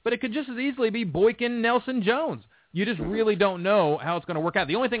Boykin, but it could just as easily be Boykin, Nelson, Jones. You just really don't know how it's going to work out.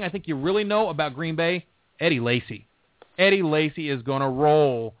 The only thing I think you really know about Green Bay, Eddie Lacy. Eddie Lacy is going to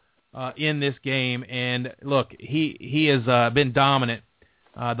roll in this game, and look, he has been dominant.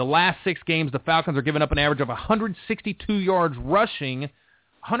 The last 6 games, the Falcons are giving up an average of 162 yards rushing,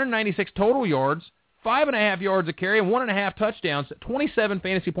 196 total yards, 5.5 yards a carry, and 1.5 touchdowns, 27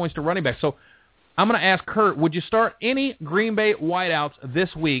 fantasy points to running back. So I'm going to ask Kurt, would you start any Green Bay wideouts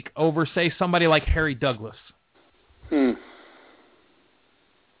this week over, say, somebody like Harry Douglas?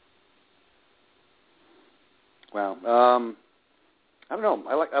 Wow. I don't know.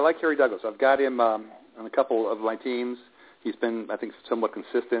 I like Harry Douglas. I've got him on a couple of my teams. He's been, I think, somewhat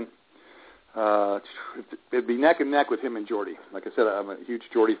consistent. It'd be neck and neck with him and Jordy. Like I said, I'm a huge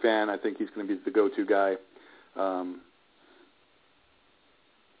Jordy fan. I think he's going to be the go-to guy.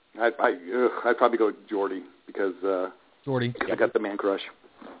 I'd probably go Jordy because Jordy. I got the man crush.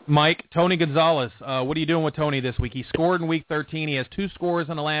 Mike, Tony Gonzalez, what are you doing with Tony this week? He scored in Week 13. He has 2 scores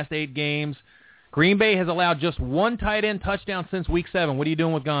in the last 8 games. Green Bay has allowed just 1 tight end touchdown since Week 7. What are you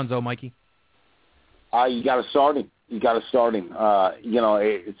doing with Gonzo, Mikey? You got to start him.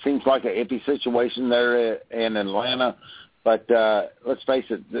 It seems like an iffy situation there in Atlanta, but let's face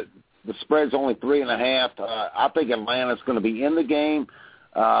it, the spread's only 3.5. I think Atlanta's going to be in the game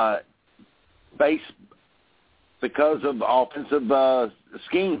because of offensive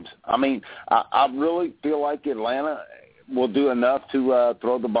schemes. I mean, I really feel like Atlanta will do enough to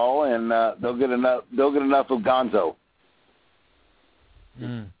throw the ball, and they'll get enough of Gonzo.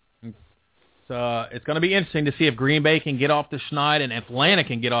 It's going to be interesting to see if Green Bay can get off the schneid and Atlanta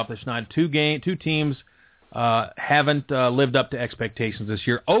can get off the schneid. Two teams haven't lived up to expectations this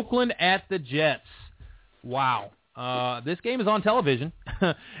year. Oakland at the Jets. Wow. This game is on television.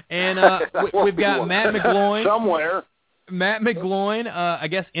 And we've got Matt McGloin. Somewhere. Matt McGloin, I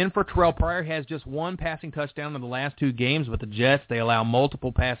guess, in for Terrell Pryor, has just 1 passing touchdown in the last 2 games. With the Jets, they allow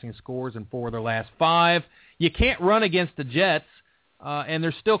multiple passing scores in 4 of their last 5. You can't run against the Jets. And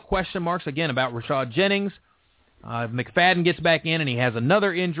there's still question marks, again, about Rashad Jennings. McFadden gets back in, and he has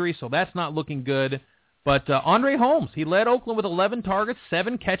another injury, so that's not looking good. But Andre Holmes, he led Oakland with 11 targets,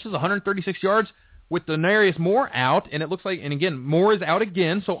 7 catches, 136 yards, with Denarius Moore out. And it looks like, and again, Moore is out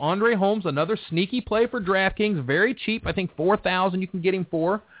again. So Andre Holmes, another sneaky play for DraftKings, very cheap. I think $4,000 you can get him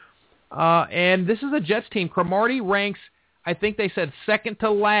for. And this is a Jets team. Cromartie ranks, I think they said, second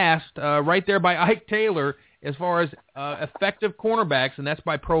to last, right there by Ike Taylor, as far as effective cornerbacks, and that's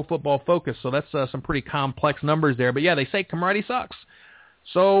by Pro Football Focus. So that's some pretty complex numbers there. But, yeah, they say Cromartie sucks.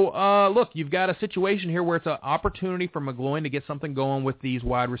 So, look, you've got a situation here where it's an opportunity for McGloin to get something going with these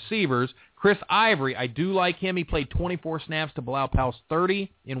wide receivers. Chris Ivory, I do like him. He played 24 snaps to Bilal Powell's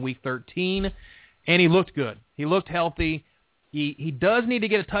 30 in Week 13, and he looked good. He looked healthy. He does need to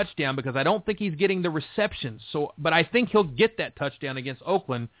get a touchdown because I don't think he's getting the receptions. But I think he'll get that touchdown against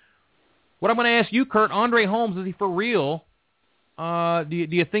Oakland. What I'm going to ask you, Kurt, Andre Holmes, is he for real? Do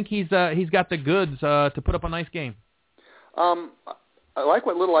you think he's got the goods to put up a nice game? I like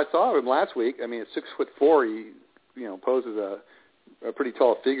what little I saw of him last week. I mean, at 6'4", he poses a pretty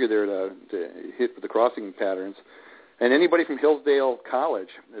tall figure there to hit with the crossing patterns. And anybody from Hillsdale College,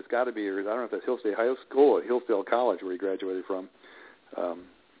 it's got to be, or I don't know if that's Hillsdale High School or Hillsdale College where he graduated from.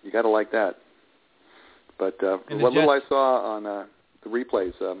 You got to like that. But what little I saw on the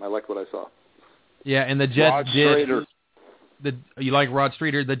replays, I liked what I saw. Yeah, and the Jets you like Rod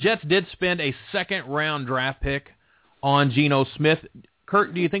Streeter? The Jets did spend a second-round draft pick on Geno Smith.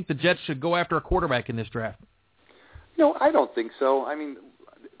 Kurt, do you think the Jets should go after a quarterback in this draft? No, I don't think so. I mean,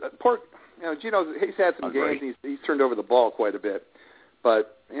 Geno, he's had some games. He's turned over the ball quite a bit.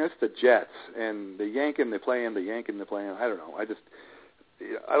 But, it's the Jets, and they yank him, they play him, they yank him, they play him. I don't know.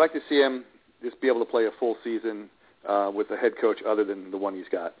 I like to see him just be able to play a full season with a head coach other than the one he's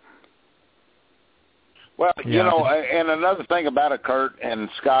got. Well, and another thing about it, Kurt and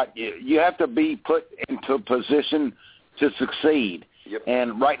Scott, you have to be put into a position to succeed. Yep.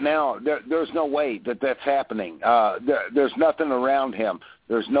 And right now, there's no way that's happening. There's nothing around him.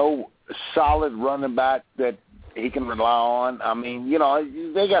 There's no solid running back that he can rely on. I mean,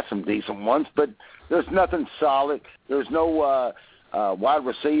 they got some decent ones, but there's nothing solid. There's no wide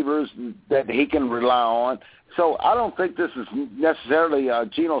receivers that he can rely on. So I don't think this is necessarily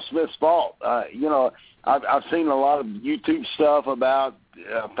Geno Smith's fault. I've seen a lot of YouTube stuff about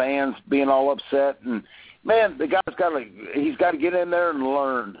fans being all upset, and man, the guy's he's got to get in there and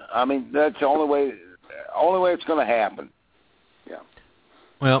learn. I mean, that's the only way it's going to happen. Yeah.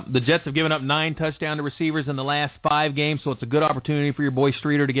 Well, the Jets have given up 9 touchdowns to receivers in the last 5 games, so it's a good opportunity for your boy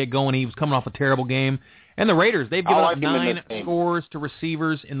Streeter to get going. He was coming off a terrible game. And the Raiders, they've given up 9 scores to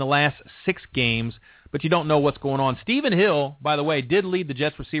receivers in the last 6 games, but you don't know what's going on. Stephen Hill, by the way, did lead the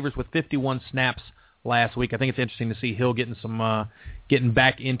Jets receivers with 51 snaps last week. I think it's interesting to see Hill getting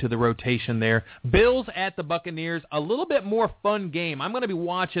back into the rotation there. Bills at the Buccaneers, a little bit more fun game. I'm going to be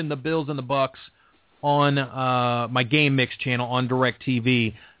watching the Bills and the Bucs on my Game Mix channel on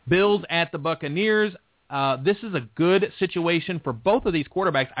DirecTV. Bills at the Buccaneers. This is a good situation for both of these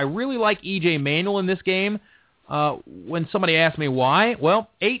quarterbacks. I really like E.J. Manuel in this game. When somebody asked me why,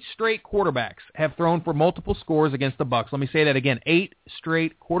 well, 8 straight quarterbacks have thrown for multiple scores against the Bucs. Let me say that again. 8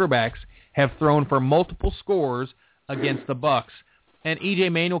 straight quarterbacks have thrown for multiple scores against the Bucs. And E.J.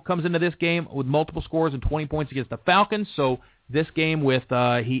 Manuel comes into this game with multiple scores and 20 points against the Falcons. So this game with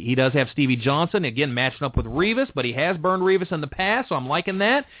he does have Stevie Johnson, again, matching up with Revis, but he has burned Revis in the past, so I'm liking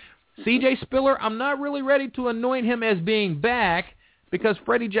that. C.J. Spiller, I'm not really ready to anoint him as being back because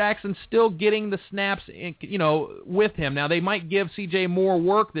Freddie Jackson's still getting the snaps, with him. Now, they might give C.J. more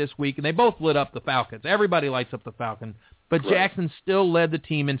work this week, and they both lit up the Falcons. Everybody lights up the Falcons. But right. Jackson still led the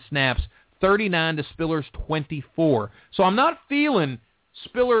team in snaps, 39 to Spiller's 24. So I'm not feeling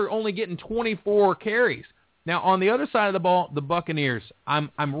Spiller only getting 24 carries. Now, on the other side of the ball, the Buccaneers, I'm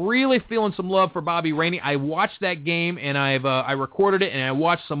really feeling some love for Bobby Rainey. I watched that game, and I recorded it, and I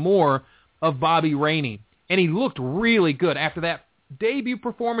watched some more of Bobby Rainey. And he looked really good. After that debut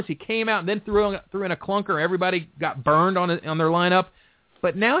performance, he came out and then threw in a clunker. Everybody got burned on their lineup.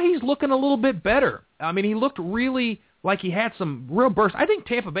 But now he's looking a little bit better. I mean, he looked really like he had some real bursts. I think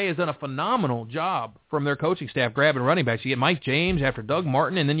Tampa Bay has done a phenomenal job from their coaching staff grabbing running backs. You get Mike James after Doug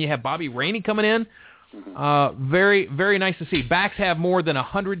Martin, and then you have Bobby Rainey coming in. Very, very nice to see. Backs have more than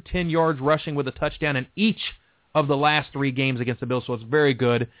 110 yards rushing with a touchdown in each of the last 3 games against the Bills, so it's very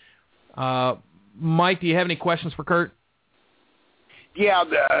good. Mike, do you have any questions for Kurt? Yeah,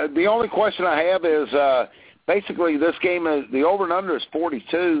 the only question I have is basically this game, the over and under is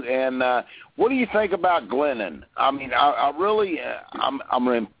 42, and what do you think about Glennon? I mean, I really, I'm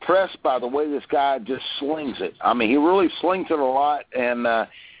impressed by the way this guy just slings it. I mean, he really slings it a lot, and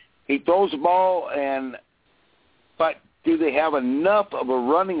he throws the ball, but do they have enough of a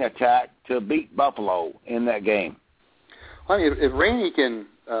running attack to beat Buffalo in that game? I mean, if Rainey can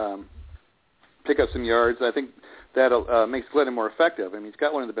pick up some yards, I think that makes Glennon more effective. I mean, he's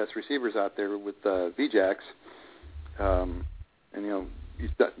got one of the best receivers out there with VJax. VJax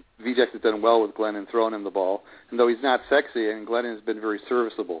has done well with Glennon throwing him the ball. And though he's not sexy, and Glennon has been very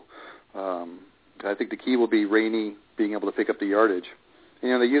serviceable, I think the key will be Rainey being able to pick up the yardage. They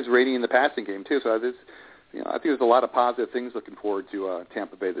use Rainey in the passing game, too. So I think there's a lot of positive things looking forward to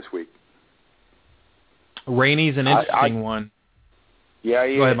Tampa Bay this week. Rainey's an interesting one. Yeah,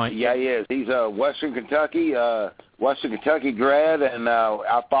 he Go is. ahead, Mike. Yeah, he is. He's a Western Kentucky grad, and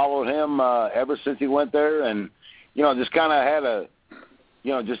I followed him ever since he went there, and just kind of had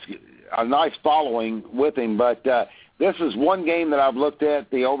just a nice following with him. But this is one game that I've looked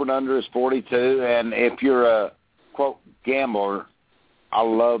at. The over and under is 42, and if you're a quote gambler, I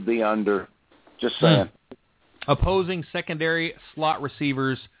love the under. Just saying. Opposing secondary slot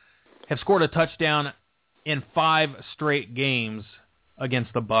receivers have scored a touchdown in 5 straight games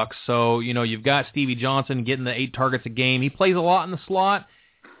against the Bucs. So, you've got Stevie Johnson getting the 8 targets a game. He plays a lot in the slot.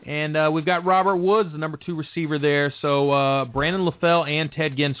 And we've got Robert Woods, the number 2 receiver there. So Brandon LaFell and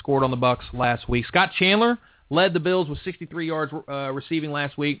Ted Ginn scored on the Bucs last week. Scott Chandler led the Bills with 63 yards receiving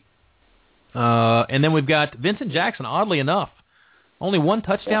last week. And then we've got Vincent Jackson, oddly enough. Only 1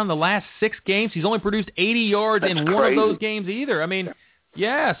 touchdown in the last 6 games. He's only produced 80 yards in one of those games either. I mean,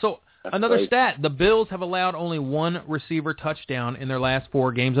 yeah, so another stat. The Bills have allowed only 1 receiver touchdown in their last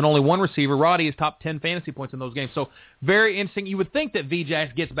 4 games, and only 1 receiver. Roddy is top 10 fantasy points in those games. So very interesting. You would think that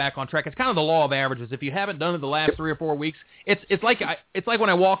VJax gets back on track. It's kind of the law of averages. If you haven't done it the last 3 or 4 weeks, it's like when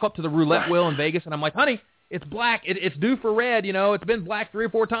I walk up to the roulette wheel in Vegas and I'm like, honey, it's black. It's due for red. It's been black 3 or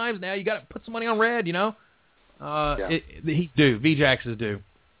 4 times now. You got to put some money on red. He's due. VJax is due.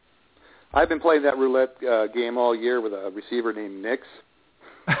 I've been playing that roulette game all year with a receiver named Nix.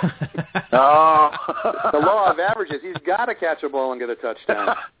 The law of averages. He's got to catch a ball and get a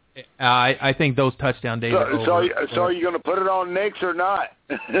touchdown. I think those touchdown days are over. So are you going to put it on Nix or not?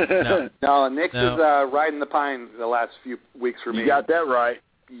 No, Nix is riding the pine the last few weeks for me. You got that right.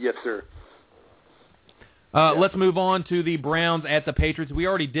 Yes, sir. Let's move on to the Browns at the Patriots. We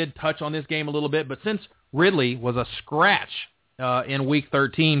already did touch on this game a little bit, but since Ridley was a scratch in Week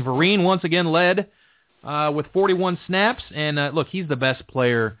 13, Vereen once again led with 41 snaps. And, look, he's the best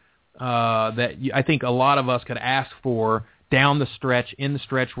player that I think a lot of us could ask for down the stretch, in the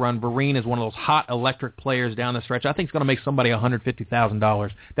stretch run. Vereen is one of those hot electric players down the stretch. I think it's going to make somebody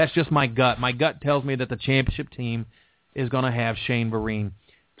 $150,000. That's just my gut. My gut tells me that the championship team is going to have Shane Vereen.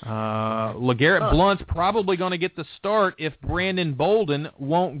 LeGarrette Blount's probably going to get the start if Brandon Bolden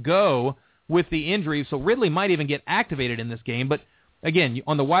won't go with the injury, so Ridley might even get activated in this game. But, again,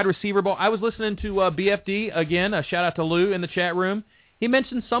 on the wide receiver ball, I was listening to BFD, again, a shout-out to Lou in the chat room. He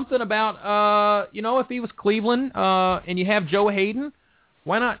mentioned something about, if he was Cleveland and you have Joe Hayden,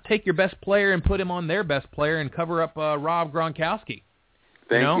 why not take your best player and put him on their best player and cover up Rob Gronkowski?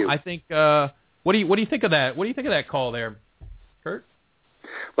 Thank you. I think, what do you think of that? What do you think of that call there, Kurt?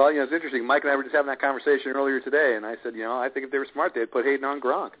 Well, it's interesting. Mike and I were just having that conversation earlier today, and I said, I think if they were smart, they'd put Hayden on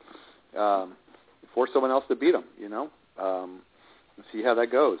Gronk, force someone else to beat him, see how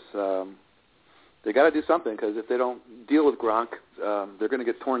that goes. They got to do something because if they don't deal with Gronk, they're going to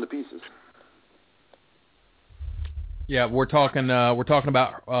get torn to pieces. Yeah, we're talking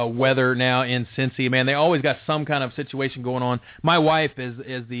about weather now in Cincy. Man, they always got some kind of situation going on. My wife is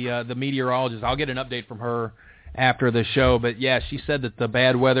the meteorologist. I'll get an update from her after the show. But yeah, she said that the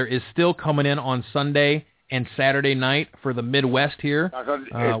bad weather is still coming in on Sunday and Saturday night for the Midwest here.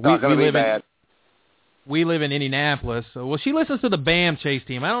 It's not going to be bad. We live in Indianapolis. So, she listens to the BAM Chase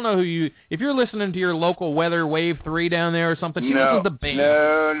team. I don't know if you're listening to your local weather Wave 3 down there or something, she listens to BAM.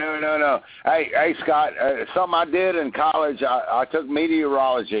 No. Hey, Scott, something I did in college, I took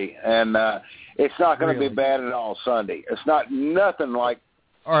meteorology, and it's not going to be bad at all Sunday. It's nothing like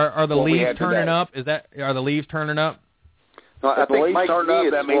Are the leaves turning up? Are the leaves turning up? No, I think the leaves turn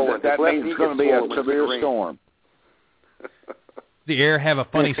up, that means it's going to be a severe storm. The air have a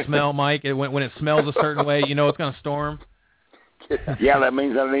funny smell, Mike? When it smells a certain way, it's going to storm? Yeah, that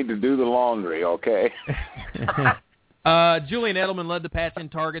means I need to do the laundry, okay? Julian Edelman led the Pats in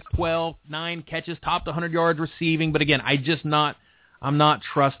targets, 12, 9 catches, topped 100 yards receiving. But again, I'm not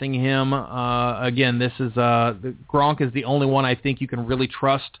trusting him. Again, this is Gronk is the only one I think you can really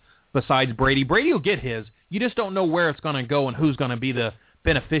trust besides Brady. Brady will get his. You just don't know where it's going to go and who's going to be the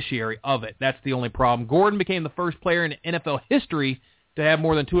beneficiary of it. That's the only problem. Gordon became the first player in NFL history to have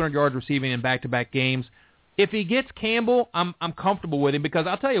more than 200 yards receiving in back-to-back games. If he gets Campbell, I'm comfortable with him because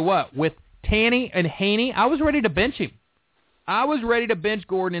I'll tell you what, with Tanny and Haney, I was ready to bench him. I was ready to bench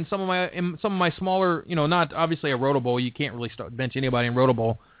Gordon in some of my smaller, not obviously a Rotobowl. You can't really bench anybody in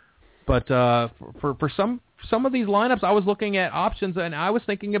Rotobowl, but for some of these lineups, I was looking at options and I was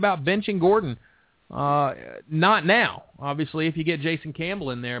thinking about benching Gordon. Not now, obviously, if you get Jason Campbell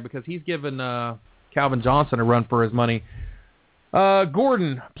in there because he's given Calvin Johnson a run for his money.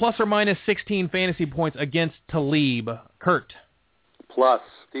 Gordon, plus or minus 16 fantasy points against Talib. Kurt? Plus.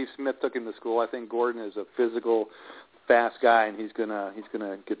 Steve Smith took him to school. I think Gordon is a physical, fast guy, and he's gonna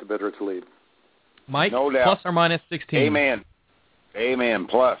get the better of Talib. Mike? No doubt. Plus or minus 16? Amen.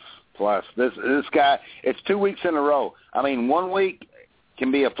 Plus. This guy, it's 2 weeks in a row. I mean, 1 week can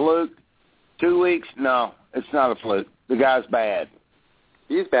be a fluke. 2 weeks, no, it's not a fluke. The guy's bad.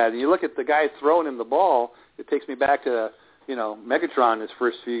 He's bad. And you look at the guy throwing him the ball, it takes me back to, Megatron his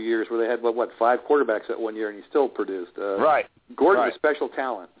first few years where they had, 5 quarterbacks that 1 year, and he still produced. Right. Gordon's a special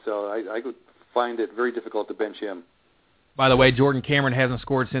talent, so I would find it very difficult to bench him. By the way, Jordan Cameron hasn't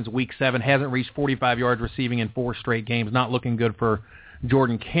scored since Week 7, hasn't reached 45 yards receiving in 4 straight games. Not looking good for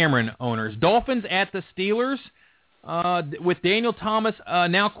Jordan Cameron owners. Dolphins at the Steelers. With Daniel Thomas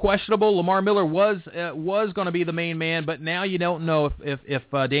now questionable, Lamar Miller was going to be the main man, but now you don't know if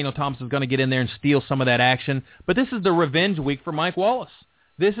Daniel Thomas is going to get in there and steal some of that action. But this is the revenge week for Mike Wallace.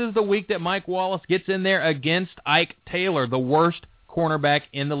 This is the week that Mike Wallace gets in there against Ike Taylor, the worst cornerback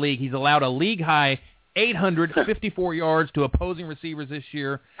in the league. He's allowed a league-high 854 yards to opposing receivers this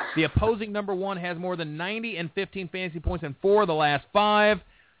year. The opposing number one has more than 90 and 15 fantasy points in 4 of the last 5,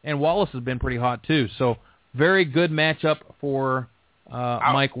 and Wallace has been pretty hot too. So very good matchup for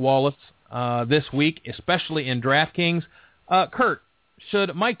Mike Wallace this week, especially in DraftKings. Kurt,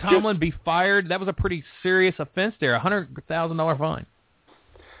 should Mike Tomlin be fired? That was a pretty serious offense there, $100,000 fine.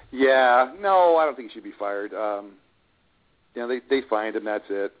 Yeah, no, I don't think he should be fired. They fined him, that's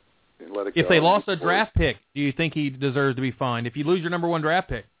it. And let it go. If they lost a draft pick, do you think he deserves to be fined? If you lose your number 1 draft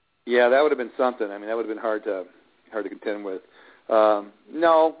pick? Yeah, that would have been something. I mean, that would have been hard to contend with.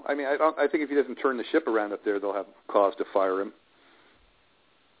 No, I mean, I think if he doesn't turn the ship around up there, they'll have cause to fire him.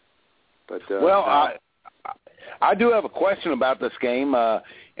 But I do have a question about this game, and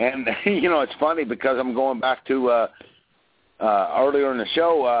it's funny because I'm going back to earlier in the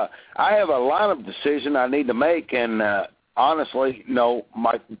show. I have a lineup decision I need to make, and honestly, no,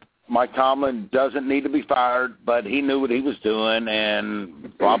 Mike Tomlin doesn't need to be fired, but he knew what he was doing,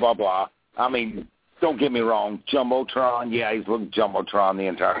 and blah blah blah. I mean, don't get me wrong, Jumbotron, yeah, he's looking Jumbotron the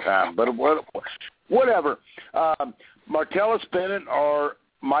entire time, but whatever. Martellus Bennett or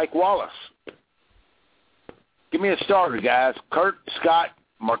Mike Wallace? Give me a starter, guys. Kurt, Scott,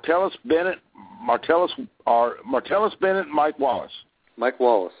 Martellus Bennett, Mike Wallace. Mike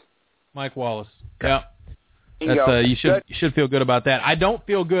Wallace. Yeah. That's, you should feel good about that. I don't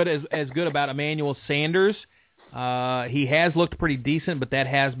feel good as good about Emmanuel Sanders. He has looked pretty decent, but that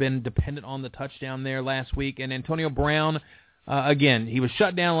has been dependent on the touchdown there last week. And Antonio Brown, again, he was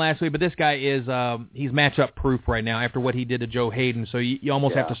shut down last week, but this guy is he's matchup proof right now after what he did to Joe Hayden. So you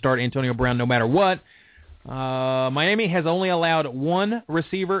almost have to start Antonio Brown no matter what. Miami has only allowed one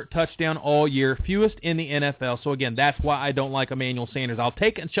receiver touchdown all year, fewest in the NFL. So, again, that's why I don't like Emmanuel Sanders. I'll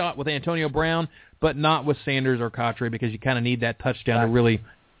take a shot with Antonio Brown, but not with Sanders or Cotry because you kind of need that touchdown to really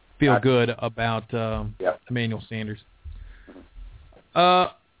feel good about Emmanuel Sanders.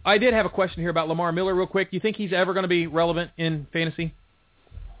 I did have a question here about Lamar Miller real quick. Do you think he's ever going to be relevant in fantasy?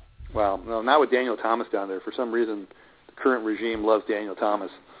 Well, no, not with Daniel Thomas down there. For some reason, the current regime loves Daniel Thomas.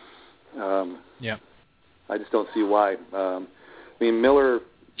 I just don't see why. I mean, Miller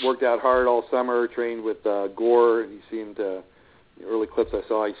worked out hard all summer, trained with Gore. He seemed the early clips I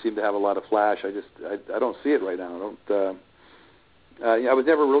saw, he seemed to have a lot of flash. I don't see it right now. I was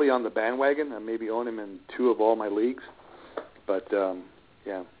never really on the bandwagon. I maybe own him in 2 of all my leagues. But,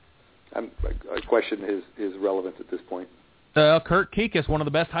 I question his relevance at this point. Kurt Kuekes, one of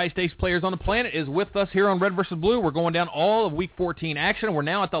the best high-stakes players on the planet, is with us here on Red vs. Blue. We're going down all of Week 14 action. We're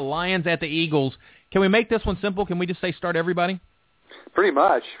now at the Lions at the Eagles. Can we make this one simple? Can we just say start everybody? Pretty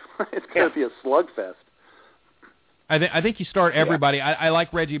much. It's going to be a slugfest. I think you start everybody. I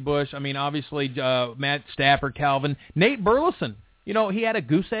like Reggie Bush. I mean, obviously, Matt Stafford, Calvin. Nate Burleson. He had a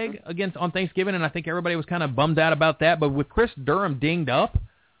goose egg on Thanksgiving, and I think everybody was kind of bummed out about that. But with Chris Durham dinged up,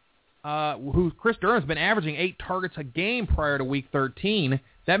 Chris Durham's been averaging 8 targets a game prior to Week 13,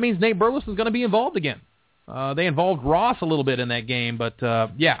 that means Nate Burleson's going to be involved again. They involved Ross a little bit in that game, but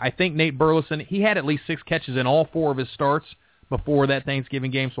I think Nate Burleson, he had at least 6 catches in all 4 of his starts before that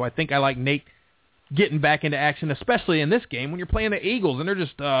Thanksgiving game, so I think I like Nate getting back into action, especially in this game when you're playing the Eagles and they're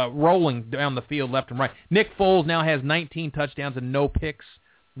just rolling down the field left and right. Nick Foles now has 19 touchdowns and no picks.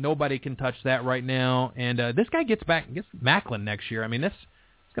 Nobody can touch that right now. And this guy gets Macklin next year. I mean, it's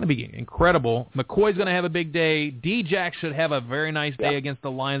going to be incredible. McCoy's going to have a big day. D-Jack should have a very nice day against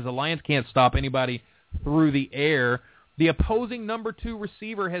the Lions. The Lions can't stop anybody through the air. The opposing number 2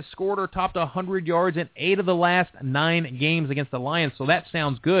 receiver has scored or topped 100 yards in 8 of the last 9 games against the Lions, so that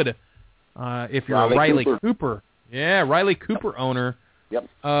sounds good. If you're a Riley Cooper. Yeah, Riley Cooper owner. Yep.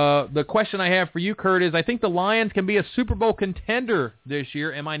 The question I have for you, Kurt, is I think the Lions can be a Super Bowl contender this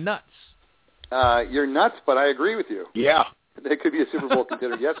year. Am I nuts? You're nuts, but I agree with you. Yeah. They could be a Super Bowl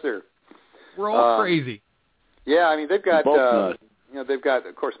contender. Yes, sir. We're all crazy. Yeah, I mean, they've got, they've got,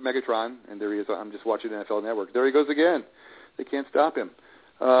 of course, Megatron, and there he is. I'm just watching NFL Network. There he goes again. They can't stop him.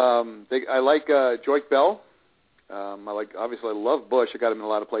 I like Joyke Bell. Obviously, I love Bush. I got him in a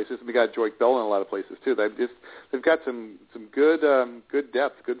lot of places. We got Joyke Bell in a lot of places too. They've got some good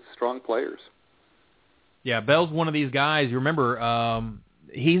depth, good strong players. Yeah, Bell's one of these guys. You remember,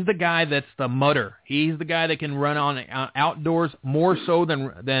 he's the guy that's the mutter. He's the guy that can run on outdoors more so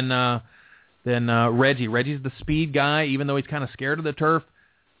than Reggie. Reggie's the speed guy, even though he's kind of scared of the turf.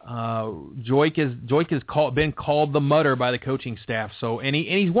 Joyke has been called the mutter by the coaching staff. So, and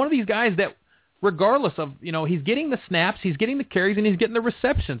he's one of these guys that, regardless of, he's getting the snaps, he's getting the carries, and he's getting the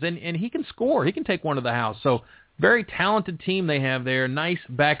receptions, and he can score. He can take one to the house. So, very talented team they have there. Nice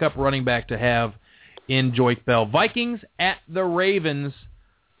backup running back to have in Joyke Bell. Vikings at the Ravens.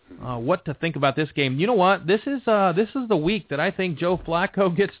 What to think about this game? You know what? This is the week that I think Joe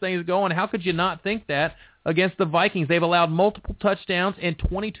Flacco gets things going. How could you not think that against the Vikings? They've allowed multiple touchdowns and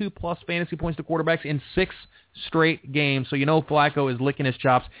 22-plus fantasy points to quarterbacks in 6 straight games. So Flacco is licking his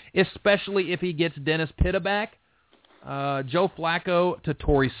chops, especially if he gets Dennis Pitta back. Joe Flacco to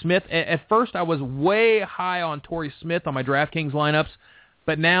Torrey Smith. At first, I was way high on Torrey Smith on my DraftKings lineups,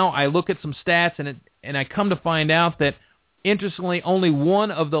 but now I look at some stats and I come to find out that, interestingly, only one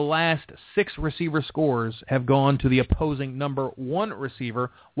of the last 6 receiver scores have gone to the opposing number 1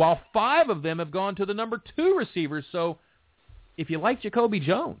 receiver, while 5 of them have gone to the number 2 receivers. So Jacoby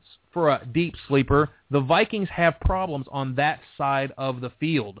Jones for a deep sleeper, the Vikings have problems on that side of the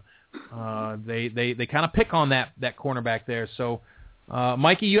field. They kind of pick on that cornerback there. So,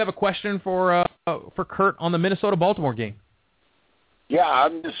 Mikey, you have a question for Kurt on the Minnesota-Baltimore game? Yeah,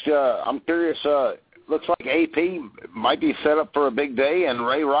 I'm curious. Looks like AP might be set up for a big day, and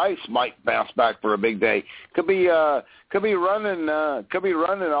Ray Rice might bounce back for a big day. Could be running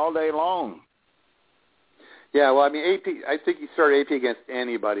all day long. Yeah, well, I mean, AP. I think you start AP against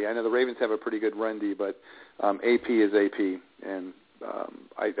anybody. I know the Ravens have a pretty good run D, but AP is AP, and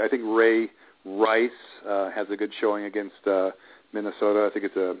I think Ray Rice has a good showing against Minnesota. I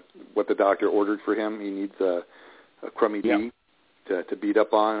think it's what the doctor ordered for him. He needs a crummy D to beat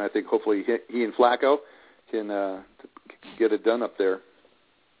up on. And I think hopefully he and Flacco can get it done up there.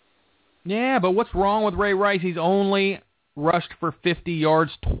 Yeah, but what's wrong with Ray Rice? He's only rushed for 50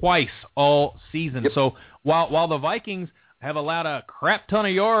 yards twice all season. Yep. So while the Vikings have allowed a crap ton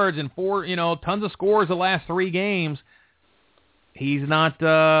of yards and tons of scores the last 3 games, he's not,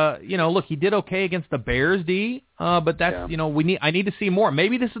 look, he did okay against the Bears D, but that's, I need to see more.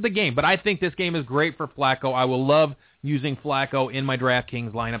 Maybe this is the game, but I think this game is great for Flacco. I will love using Flacco in my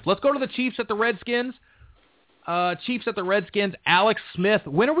DraftKings lineup. Let's go to the Chiefs at the Redskins. Alex Smith.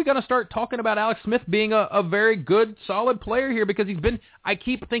 When are we going to start talking about Alex Smith being a very good, solid player here? Because I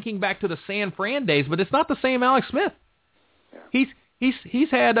keep thinking back to the San Fran days, but it's not the same Alex Smith. Yeah. He's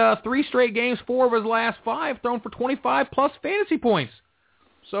had 3 straight games, 4 of his last 5, thrown for 25-plus fantasy points.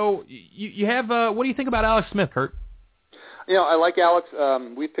 So you have what do you think about Alex Smith, Kurt? I like Alex.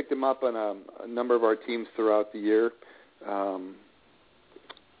 We've picked him up on a number of our teams throughout the year.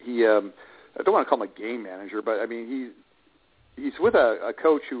 I don't want to call him a game manager, but, I mean, he's with a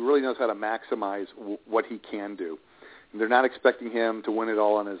coach who really knows how to maximize what he can do. They're not expecting him to win it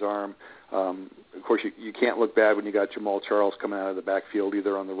all on his arm. Of course, you can't look bad when you got Jamal Charles coming out of the backfield,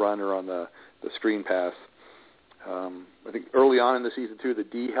 either on the run or on the screen pass. I think early on in the season, too, the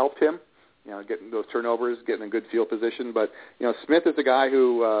D helped him, getting those turnovers, getting a good field position. But, Smith is a guy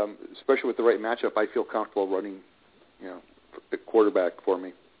who, especially with the right matchup, I feel comfortable running, the quarterback for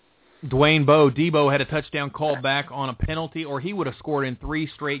me. Dwayne Debo had a touchdown called back on a penalty, or he would have scored in 3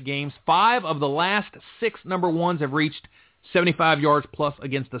 straight games. 5 of the last 6 number ones have reached 75 yards plus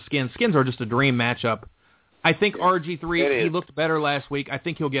against the Skins. Skins are just a dream matchup. I think RG3, he looked better last week. I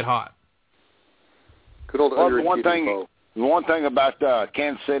think he'll get hot. Good old the one thing about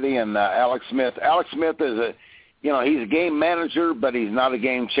Kansas City and Alex Smith is he's a game manager, but he's not a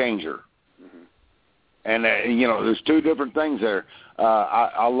game changer. And, there's 2 different things there.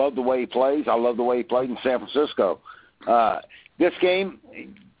 I love the way he plays. I love the way he played in San Francisco. This game,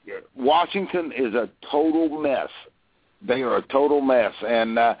 Washington is a total mess. They are a total mess.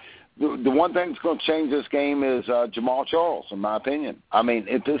 And the one thing that's going to change this game is Jamal Charles, in my opinion. I mean,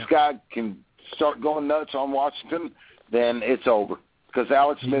 if this guy can start going nuts on Washington, then it's over. Because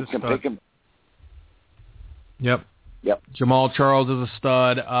Alex Smith can pick him. Yep. Jamal Charles is a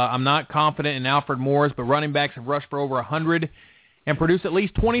stud. I'm not confident in Alfred Morris, but running backs have rushed for over 100 and produced at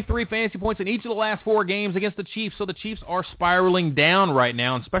least 23 fantasy points in each of the last 4 games against the Chiefs. So the Chiefs are spiraling down right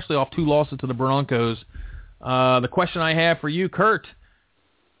now, and especially off 2 losses to the Broncos. The question I have for you, Kurt,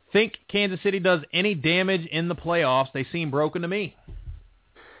 think Kansas City does any damage in the playoffs? They seem broken to me.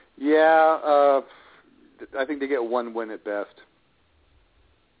 Yeah, I think they get 1 win at best.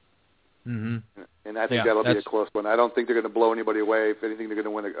 Mm-hmm. And I think that'll be a close one. I don't think they're going to blow anybody away. If anything, they're going to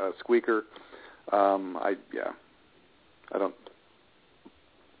win a squeaker. I'm not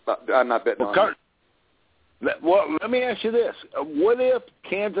betting on it. Well, let me ask you this. What if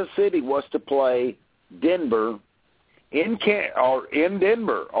Kansas City was to play Denver in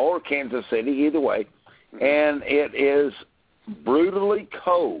Denver or Kansas City, either way, and it is brutally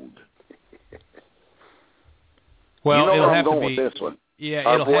cold? Well, it'll have to be with this one. Yeah,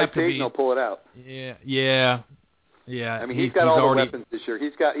 our it'll boy have to be. He'll pull it out. Yeah. I mean, he's got all the weapons this year.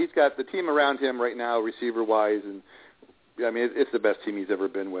 He's got the team around him right now, receiver-wise, and I mean, it's the best team he's ever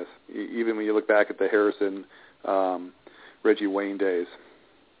been with. Even when you look back at the Harrison, Reggie Wayne days.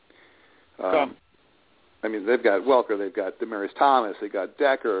 I mean, they've got Welker, they've got Demaryius Thomas, they got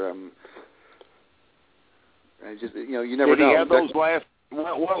Decker. And just you never know. Did he have those last?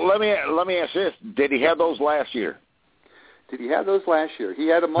 Well, let me ask this: did he have those last year? Did he have those last year? He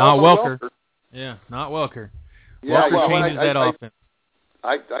had them Not all. Welker. Yeah, not Welker. Yeah, Welker changes that offense.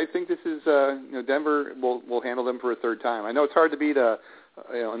 I think this is Denver will handle them for a 3rd time. I know it's hard to beat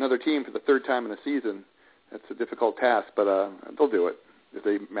another team for the 3rd time in a season. That's a difficult task, but they'll do it if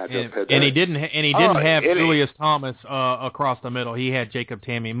they match up head to head. And he didn't have Julius Thomas across the middle. He had Jacob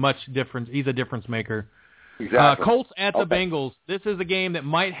Tamme. Much difference. He's a difference maker. Exactly. Colts at the Bengals. This is a game that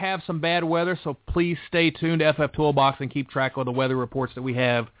might have some bad weather, so please stay tuned to FF Toolbox and keep track of the weather reports that we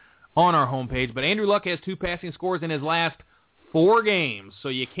have on our homepage. But Andrew Luck has 2 passing scores in his last 4 games, so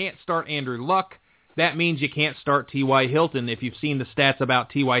you can't start Andrew Luck. That means you can't start T.Y. Hilton. If you've seen the stats about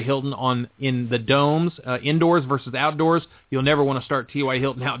T.Y. Hilton in the domes, indoors versus outdoors, you'll never want to start T.Y.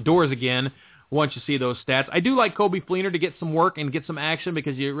 Hilton outdoors again once you see those stats. I do like Kobe Fleener to get some work and get some action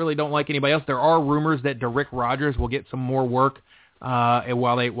because you really don't like anybody else. There are rumors that Derrick Rogers will get some more work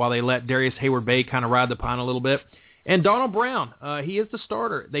while they let Darius Hayward-Bay kind of ride the pine a little bit. And Donald Brown, he is the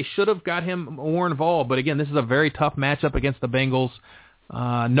starter. They should have got him more involved, but again, this is a very tough matchup against the Bengals.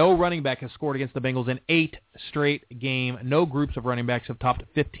 No running back has scored against the Bengals in 8 straight games. No groups of running backs have topped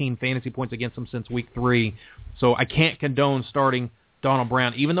 15 fantasy points against them since week 3. So I can't condone starting Donald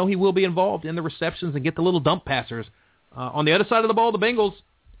Brown, even though he will be involved in the receptions and get the little dump passers. On the other side of the ball, the Bengals,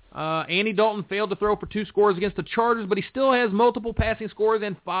 Andy Dalton failed to throw for 2 scores against the Chargers, but he still has multiple passing scores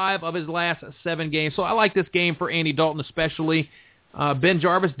in 5 of his last 7 games. So I like this game for Andy Dalton especially. Ben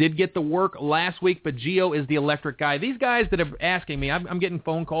Jarvis did get the work last week, but Gio is the electric guy. These guys that are asking me, I'm getting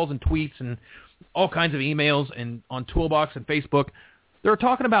phone calls and tweets and all kinds of emails and on Toolbox and Facebook. They're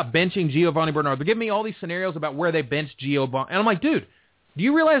talking about benching Giovanni Bernard. They're giving me all these scenarios about where they bench Gio. And I'm like, dude, do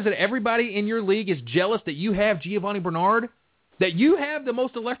you realize that everybody in your league is jealous that you have Giovanni Bernard? That you have the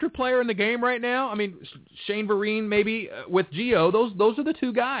most electric player in the game right now? I mean, Shane Vereen maybe with Gio. Those are the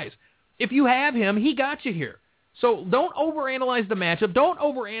 2 guys. If you have him, he got you here. So don't overanalyze the matchup. Don't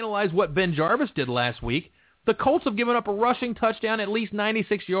overanalyze what Ben Jarvis did last week. The Colts have given up a rushing touchdown, at least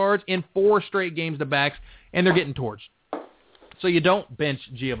 96 yards in 4 straight games to backs, and they're getting torched. So you don't bench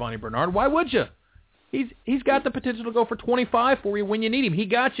Giovanni Bernard. Why would you? He's got the potential to go for 25 for you when you need him. He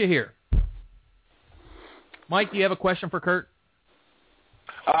got you here. Mike, do you have a question for Kurt?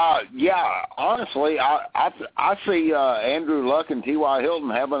 Yeah, honestly, I see Andrew Luck and T.Y. Hilton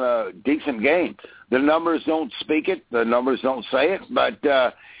having a decent game. The numbers don't speak it. The numbers don't say it. But,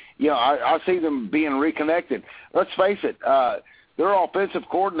 I see them being reconnected. Let's face it, their offensive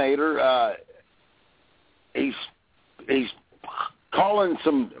coordinator, he's calling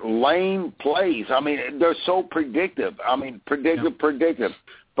some lame plays. I mean, they're so predictive. Predictive.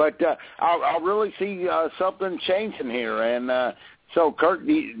 But I really see something changing here. And so, Kurt,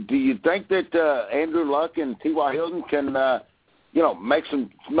 do you think that Andrew Luck and T.Y. Hilton can, make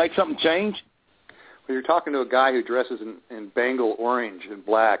something change? Well, you're talking to a guy who dresses in Bengal orange and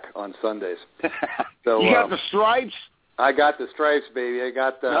black on Sundays. So you got the stripes? I got the stripes, baby. I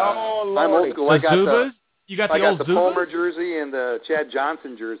got the. Oh, Lord. I'm old school. I got Zubas? You got the I old got the Zubas? Palmer jersey and the Chad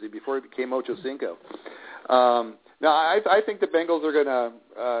Johnson jersey before it became Ocho Cinco. No, I think the Bengals are going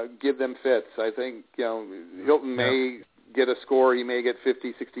to give them fits. I think Hilton may get a score. He may get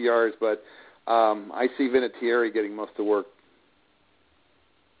 50, 60 yards, but I see Vinatieri getting most of the work.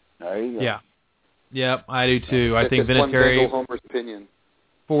 There you go. Yeah, I do too. I think Vinatieri, homer's opinion.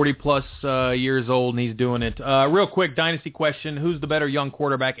 40-plus years old, and he's doing it. Real quick, dynasty question. Who's the better young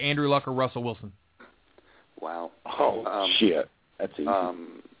quarterback, Andrew Luck or Russell Wilson? Wow. Oh, shit. That's easy.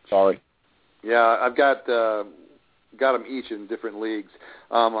 Sorry. Yeah, I've got them each in different leagues.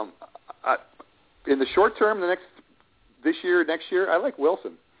 In the short term, next year, I like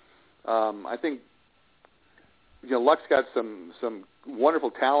Wilson. I think Luck's got some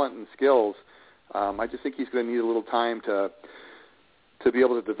wonderful talent and skills. I just think he's going to need a little time to be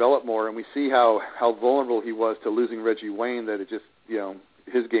able to develop more. And we see how vulnerable he was to losing Reggie Wayne, that it just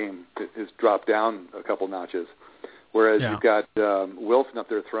his game has dropped down a couple notches. Whereas you've got Wilson up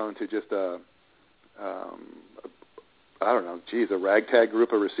there thrown to just a ragtag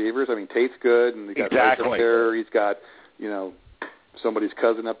group of receivers. I mean, Tate's good, and he got Rice up there. He's got somebody's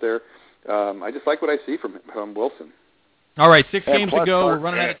cousin up there. I just like what I see from Wilson. All right, 6 games to go. We're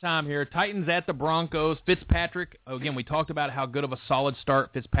running out of time here. Titans at the Broncos. Fitzpatrick, again, we talked about how good of a solid start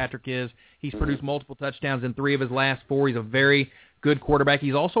Fitzpatrick is. He's produced multiple touchdowns in 3 of his last 4. He's a very good quarterback.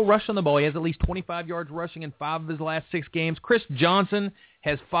 He's also rushing the ball. He has at least 25 yards rushing in 5 of his last 6 games. Chris Johnson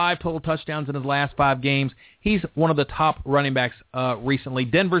has 5 total touchdowns in his last 5 games. He's one of the top running backs recently.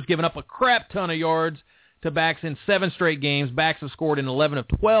 Denver's given up a crap ton of yards to backs in 7 straight games. Backs have scored in 11 of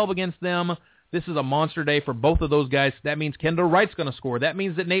 12 against them. This is a monster day for both of those guys. That means Kendall Wright's going to score. That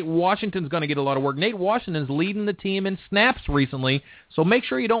means that Nate Washington's going to get a lot of work. Nate Washington's leading the team in snaps recently, so make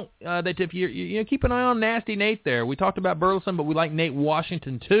sure you don't that if you keep an eye on Nasty Nate there. We talked about Burleson, but we like Nate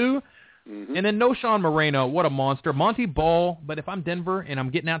Washington too. Mm-hmm. And then Noshawn Moreno, what a monster. Montee Ball, but if I'm Denver and I'm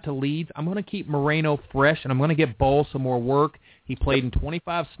getting out to Leeds, I'm going to keep Moreno fresh, and I'm going to get Ball some more work. He played in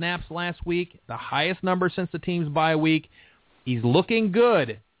 25 snaps last week, the highest number since the team's bye week. He's looking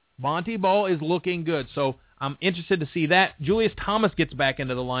good. Montee Ball is looking good. So I'm interested to see that. Julius Thomas gets back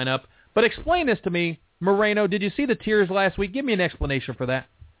into the lineup. But explain this to me, Moreno. Did you see the tears last week? Give me an explanation for that.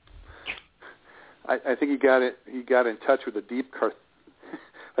 I think he got in touch with a deep past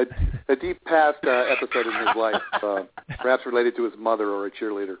episode in his life, perhaps related to his mother or a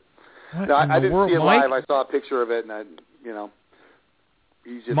cheerleader. No, I didn't see it live. I saw a picture of it, and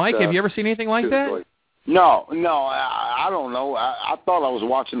he's just. Mike, have you ever seen anything like that? No, I don't know. I thought I was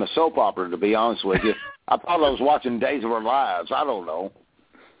watching a soap opera, to be honest with you. I thought I was watching Days of Our Lives. I don't know.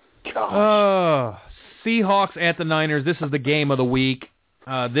 Gosh. Seahawks at the Niners. This is the game of the week.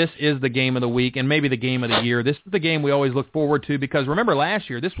 This is the game of the week and maybe the game of the year. This is the game we always look forward to because, remember, last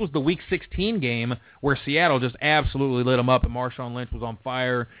year, this was the Week 16 game where Seattle just absolutely lit them up and Marshawn Lynch was on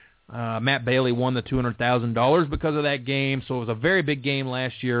fire. Matt Bailey won the $200,000 because of that game, so it was a very big game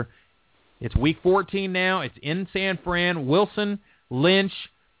last year. It's Week 14 now. It's in San Fran. Wilson, Lynch.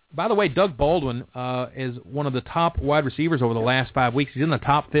 By the way, Doug Baldwin is one of the top wide receivers over the last 5 weeks. He's in the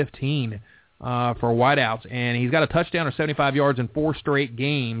top 15 for wideouts, and he's got a touchdown or 75 yards in 4 straight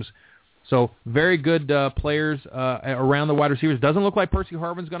games. So very good players around the wide receivers. Doesn't look like Percy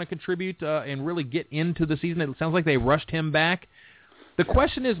Harvin's going to contribute and really get into the season. It sounds like they rushed him back. The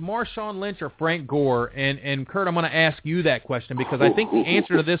question is Marshawn Lynch or Frank Gore? And Kurt, I'm going to ask you that question because I think the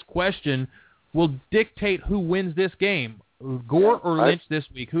answer to this question will dictate who wins this game. Gore or Lynch this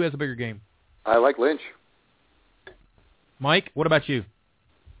week? Who has a bigger game? I like Lynch. Mike, what about you?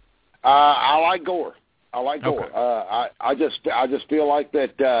 I like Gore. Okay. I just feel like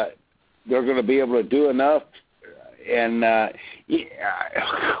that they're going to be able to do enough. And gosh,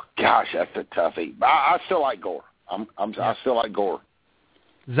 that's a toughie. I still like Gore. I still like Gore.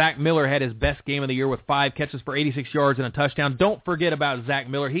 Zach Miller had his best game of the year with 5 catches for 86 yards and a touchdown. Don't forget about Zach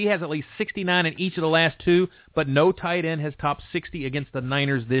Miller. He has at least 69 in each of the last 2, but no tight end has topped 60 against the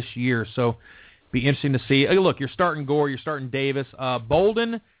Niners this year. So be interesting to see. Look, you're starting Gore, you're starting Davis.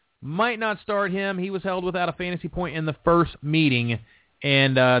 Bolden might not start him. He was held without a fantasy point in the first meeting,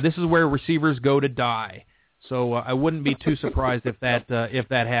 and this is where receivers go to die. So I wouldn't be too surprised if that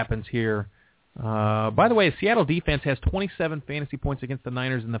happens here. By the way, Seattle defense has 27 fantasy points against the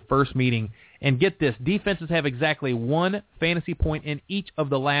Niners in the first meeting. And get this, defenses have exactly 1 fantasy point in each of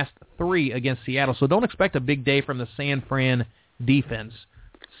the last 3 against Seattle. So don't expect a big day from the San Fran defense.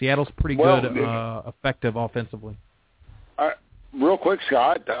 Seattle's pretty good, effective offensively. Real quick,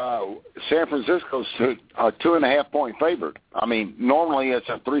 Scott, San Francisco's a 2.5-point favorite. I mean, normally it's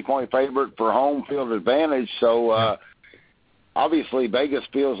a 3-point favorite for home field advantage, so obviously Vegas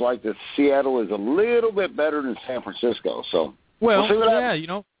feels like that Seattle is a little bit better than San Francisco. So we'll see what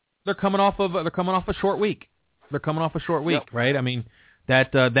happens. They're coming off a short week. Right? I mean,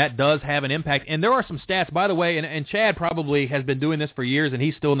 that does have an impact. And there are some stats, by the way, and Chad probably has been doing this for years, and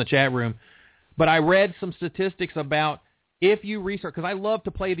he's still in the chat room. But I read some statistics about if you research, because I love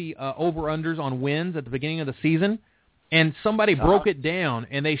to play the over-unders on wins at the beginning of the season, and somebody broke it down,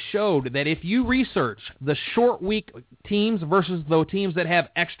 and they showed that if you research the short week teams versus the teams that have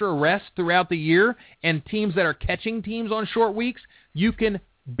extra rest throughout the year and teams that are catching teams on short weeks, you can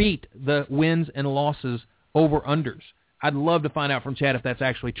beat the wins and losses over-unders. I'd love to find out from Chad if that's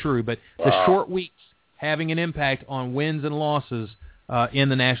actually true, but the short weeks having an impact on wins and losses in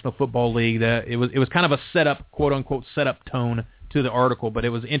the National Football League. It was kind of a setup, quote-unquote, setup tone to the article, but it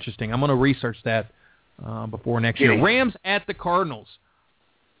was interesting. I'm going to research that before next year. Rams at the Cardinals.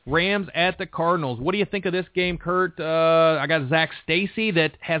 What do you think of this game, Kurt? I got Zach Stacy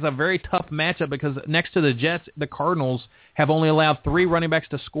that has a very tough matchup because next to the Jets, the Cardinals have only allowed 3 running backs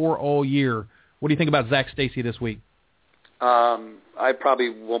to score all year. What do you think about Zach Stacy this week? I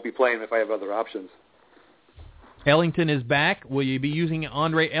probably won't be playing if I have other options. Ellington is back. Will you be using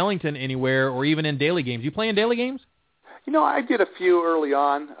Andre Ellington anywhere or even in daily games? You play in daily games? I did a few early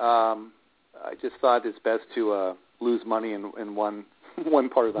on. I just thought it's best to lose money in one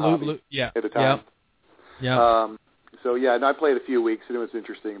part of the hobby at a time. Yeah. I played a few weeks and it was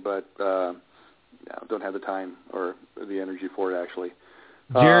interesting, but don't have the time or the energy for it actually.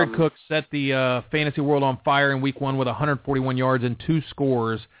 Jared Cook set the fantasy world on fire in Week 1 with 141 yards and 2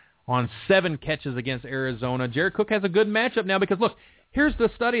 scores on 7 catches against Arizona. Jared Cook has a good matchup now because, look, here's the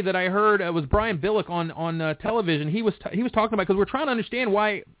study that I heard. It was Brian Billick on television. He was talking about, because we're trying to understand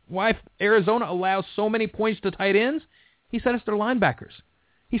why Arizona allows so many points to tight ends. He said it's their linebackers.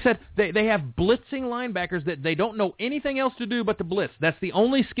 He said they have blitzing linebackers that they don't know anything else to do but to blitz. That's the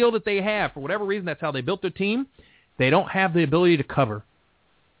only skill that they have. For whatever reason, that's how they built their team. They don't have the ability to cover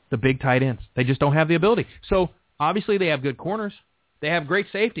the big tight ends. They just don't have the ability. So, obviously, they have good corners. They have great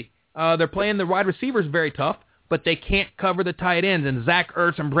safety. They're playing the wide receivers very tough, but they can't cover the tight ends, and Zach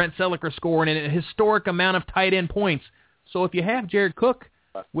Ertz and Brent Selleck are scoring a historic amount of tight end points. So if you have Jared Cook,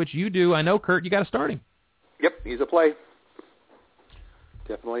 which you do, I know, Kurt, you got to start him. Yep, he's a play.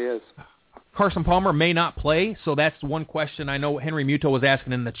 Definitely is. Carson Palmer may not play, so that's one question I know Henry Muto was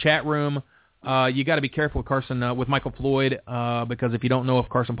asking in the chat room. You got to be careful with Carson, with Michael Floyd, because if you don't know if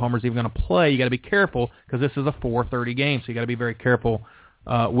Carson Palmer's even going to play, you got to be careful because this is a 4:30 game, so you got to be very careful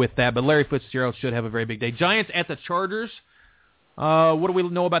with that. But Larry Fitzgerald should have a very big day. Giants at the Chargers. What do we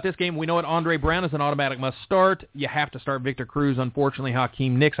know about this game? We know that Andre Brown is an automatic must start. You have to start Victor Cruz. Unfortunately,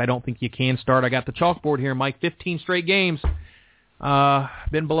 Hakeem Nicks, I don't think you can start. I got the chalkboard here, Mike. 15 straight games.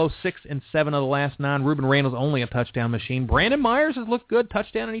 Been below 6 in 7 of the last 9. Ruben Randall's only a touchdown machine. Brandon Myers has looked good.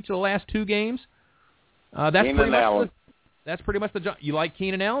 Touchdown in each of the last 2 games. That's pretty much the you like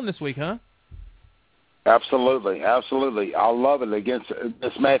Keenan Allen this week, huh? Absolutely. I love it against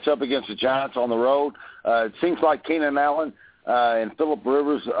this matchup against the Giants on the road. It seems like Keenan Allen and Phillip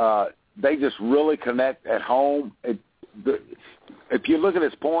Rivers, they just really connect at home. If you look at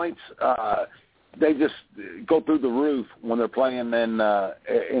his points, they just go through the roof when they're playing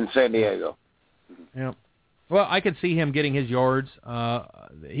in San Diego. Yeah. Well, I could see him getting his yards.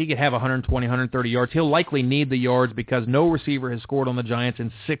 He could have 120, 130 yards. He'll likely need the yards because no receiver has scored on the Giants in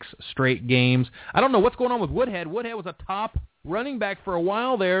 6 straight games. I don't know what's going on with Woodhead. Woodhead was a top running back for a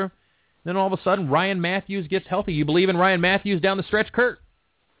while there. Then all of a sudden, Ryan Mathews gets healthy. You believe in Ryan Mathews down the stretch, Kurt?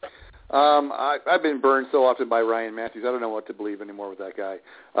 I've been burned so often by Ryan Mathews. I don't know what to believe anymore with that guy.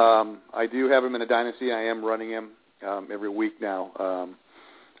 I do have him in a dynasty. I am running him every week now.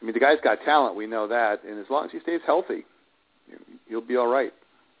 I mean, the guy's got talent. We know that. And as long as he stays healthy, he'll be all right.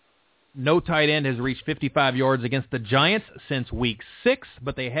 No tight end has reached 55 yards against the Giants since Week 6,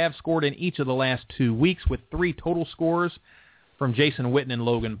 but they have scored in each of the last 2 weeks with 3 total scores from Jason Witten and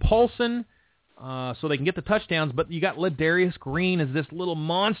Logan Paulson. So they can get the touchdowns, but you got Ladarius Green as this little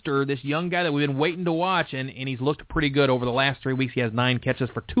monster, this young guy that we've been waiting to watch, and he's looked pretty good over the last 3 weeks. He has 9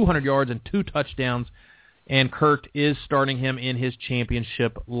 catches for 200 yards and 2 touchdowns, and Kurt is starting him in his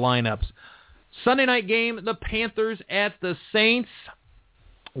championship lineups. Sunday night game, the Panthers at the Saints.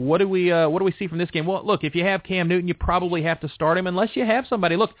 What do we see from this game? Well, look, if you have Cam Newton, you probably have to start him unless you have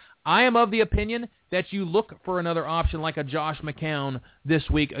somebody. Look, I am of the opinion that you look for another option like a Josh McCown this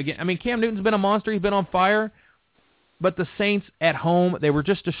week. Again, I mean, Cam Newton's been a monster. He's been on fire. But the Saints at home, they were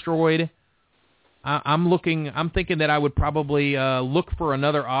just destroyed. I'm thinking that I would probably look for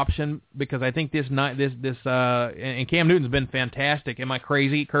another option because I think and Cam Newton's been fantastic. Am I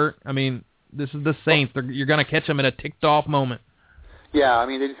crazy, Kurt? I mean, this is the Saints. You're going to catch them at a ticked-off moment. Yeah, I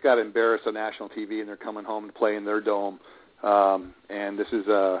mean, they just got embarrassed on national TV, and they're coming home to play in their dome. And this is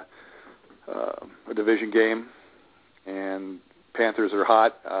a division game, and Panthers are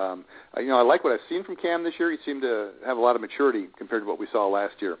hot. I like what I've seen from Cam this year. He seemed to have a lot of maturity compared to what we saw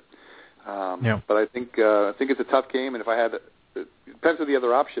last year. But I think it's a tough game, and if I had, it depends on the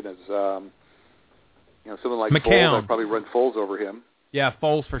other option is. Someone like McCown. Foles, I'd probably run Foles over him. Yeah,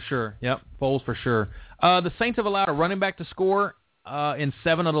 Foles for sure. Yep, Foles for sure. The Saints have allowed a running back to score in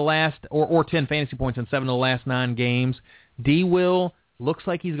 7 of the last, or 10 fantasy points in 7 of the last 9 games. D-Will looks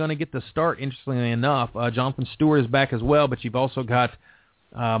like he's going to get the start, interestingly enough. Jonathan Stewart is back as well, but you've also got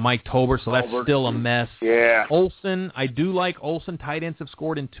Mike Tolbert, so that's still a mess. Yeah. Olsen, I do like Olsen. Tight ends have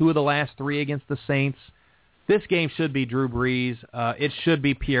scored in 2 of the last 3 against the Saints. This game should be Drew Brees. It should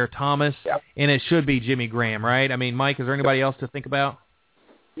be Pierre Thomas, and it should be Jimmy Graham, right? I mean, Mike, is there anybody else to think about?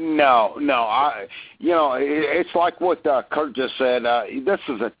 No. It's like what Kurt just said. This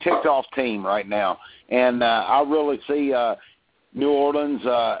is a ticked-off team right now, and I really see New Orleans.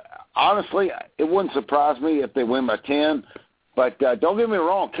 Honestly, it wouldn't surprise me if they win by 10. But don't get me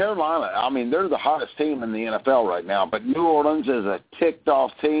wrong, Carolina, I mean, they're the hottest team in the NFL right now. But New Orleans is a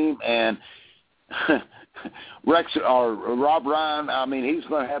ticked-off team, and Rob Ryan, I mean, he's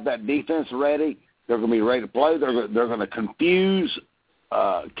going to have that defense ready. They're going to be ready to play. They're going to confuse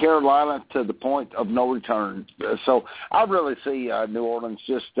Carolina to the point of no return. So I really see New Orleans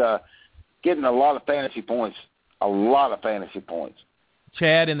just getting a lot of fantasy points,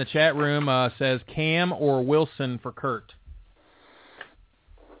 Chad in the chat room says Cam or Wilson for Kurt.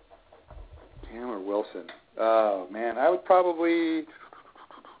 Cam or Wilson? Oh, man, I'd probably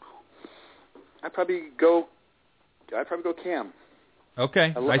go Cam.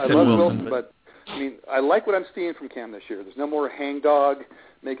 Okay. I said love Wilson, but I mean, I like what I'm seeing from Cam this year. There's no more hangdog,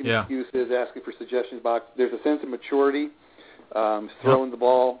 making excuses, asking for suggestions box. There's a sense of maturity. He's throwing the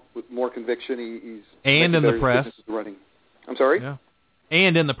ball with more conviction. He's and in the press. Running. I'm sorry? Yeah.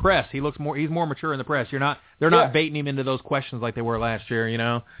 And in the press. He's more mature in the press. They're not baiting him into those questions like they were last year, you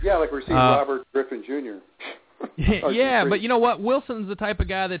know. Yeah, like we're seeing Robert Griffin Jr. Yeah, but you know what? Wilson's the type of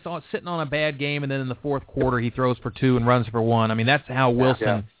guy that's sitting on a bad game, and then in the fourth quarter he throws for 2 and runs for 1. I mean, that's how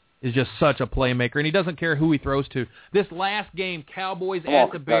Wilson is just such a playmaker, and he doesn't care who he throws to. This last game, Cowboys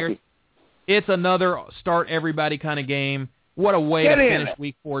at the Bears, it's another start everybody kind of game. What a way to finish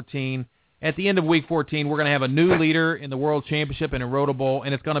Week 14. At the end of Week 14, we're going to have a new leader in the World Championship and in Rotobowl,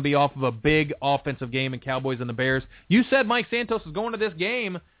 and it's going to be off of a big offensive game in Cowboys and the Bears. You said Mike Santos is going to this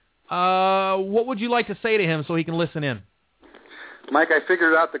game. What would you like to say to him so he can listen in? Mike, I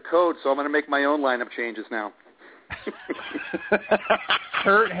figured out the code, so I'm going to make my own lineup changes now.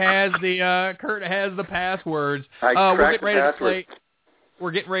 Kurt has the passwords.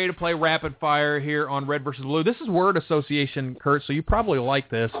 We're getting ready to play rapid fire here on Red versus Blue. This is word association, Kurt, so you probably like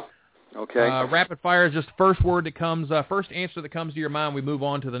this. Okay. Rapid fire is just first word that comes, first answer that comes to your mind. We move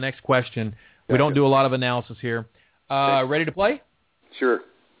on to the next question. We don't do a lot of analysis here. Ready to play? Sure.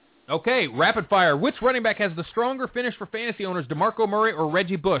 Okay, rapid fire. Which running back has the stronger finish for fantasy owners, DeMarco Murray or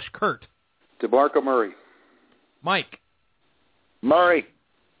Reggie Bush? Kurt. DeMarco Murray. Mike. Murray.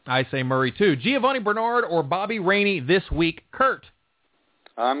 I say Murray too. Giovanni Bernard or Bobby Rainey this week? Kurt.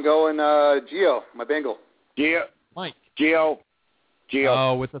 I'm going Gio, my Bengal. Gio. Mike. Gio.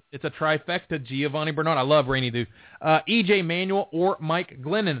 Oh, it's a trifecta, Giovanni Bernard. I love Rainey, dude. E.J. Manuel or Mike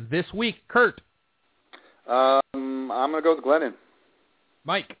Glennon this week? Kurt. I'm going to go with Glennon.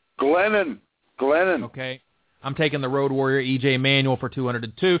 Mike. Glennon. Okay. I'm taking the Road Warrior, E.J. Manuel for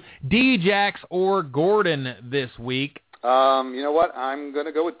 202. D-Jax or Gordon this week? You know what? I'm going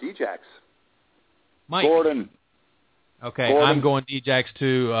to go with D-Jax. Mike. Gordon. Okay, Gordon. I'm going D-Jax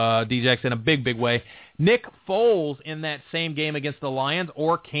too. D-Jax in a big, big way. Nick Foles in that same game against the Lions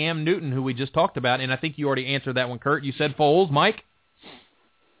or Cam Newton, who we just talked about, and I think you already answered that one, Kurt. You said Foles. Mike?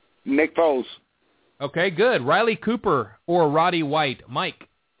 Nick Foles. Okay, good. Riley Cooper or Roddy White? Mike?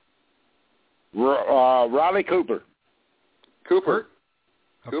 Riley Cooper. Cooper.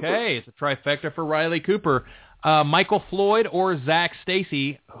 Okay, it's a trifecta for Riley Cooper. Michael Floyd or Zach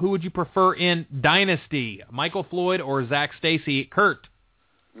Stacy, who would you prefer in Dynasty? Michael Floyd or Zach Stacy? Kurt?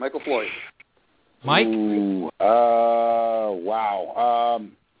 Michael Floyd. Mike? Wow.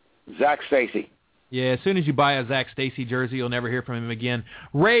 Zach Stacy. Yeah, as soon as you buy a Zach Stacy jersey, you'll never hear from him again.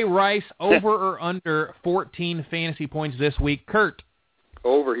 Ray Rice, over or under 14 fantasy points this week? Kurt?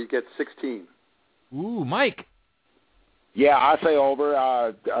 Over. He gets 16. Ooh, Mike? Yeah, I say over.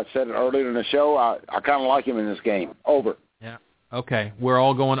 I said it earlier in the show. I kind of like him in this game. Over. Yeah. Okay, we're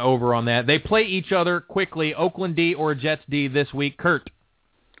all going over on that. They play each other quickly. Oakland D or Jets D this week? Kurt?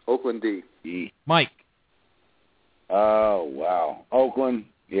 Oakland D. Mike? Oh, wow. Oakland.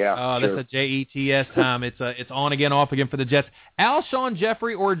 Yeah. Sure. That's a JETS time. It's on again, off again for the Jets. Alshon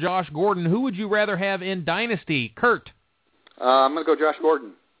Jeffrey or Josh Gordon, who would you rather have in Dynasty? Kurt? I'm going to go Josh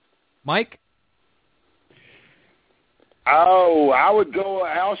Gordon. Mike? Oh, I would go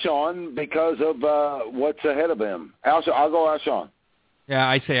Alshon because of what's ahead of him. I'll go Alshon. Yeah,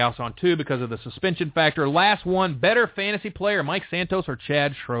 I say Alshon too because of the suspension factor. Last one, better fantasy player, Mike Santos or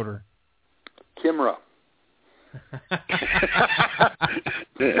Chad Schroeder? Kimra.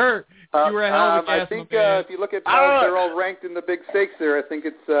 Kurt, you were a hell of a guest. I think if you look at how they're all ranked in the big stakes there, I think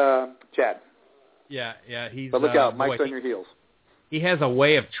it's Chad. Yeah, he's. But look out, Mike's on your heels. He has a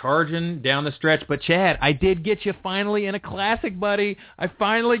way of charging down the stretch. But, Chad, I did get you finally in a classic, buddy. I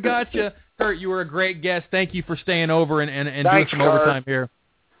finally got you. Kurt, you were a great guest. Thank you for staying over and doing some overtime here.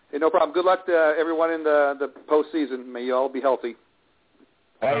 Hey, no problem. Good luck to everyone in the postseason. May you all be healthy.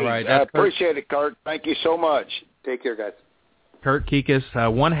 Hey, all right, I appreciate it, Kurt. Thank you so much. Take care, guys. Kurt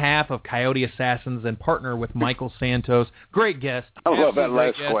Kuekes, one half of Coyote Assassins and partner with Michael Santos. Great guest. I love that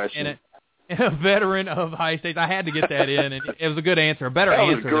last question. A veteran of high stakes. I had to get that in, and it was a good answer. A better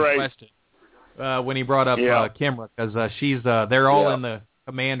answer than the question when he brought up Kimra, because they're all in the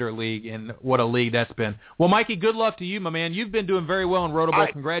Commander League, and what a league that's been. Well, Mikey, good luck to you, my man. You've been doing very well in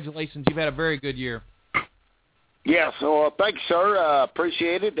Rotobowl. Congratulations. You've had a very good year. Yeah, so thanks, sir.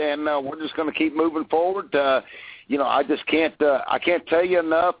 Appreciate it, and we're just going to keep moving forward. I just can't tell you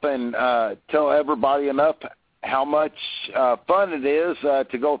enough and tell everybody enough how much fun it is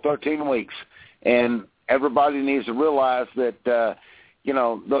to go 13 weeks. And everybody needs to realize that,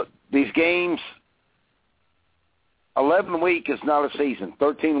 these games, 11 week is not a season.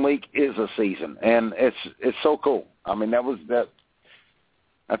 13 week is a season. And it's so cool. I mean,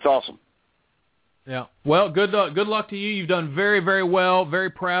 that's awesome. Yeah. Well, good luck to you. You've done very, very well.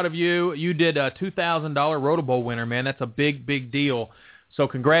 Very proud of you. You did a $2,000 Rotobowl winner, man. That's a big, big deal. So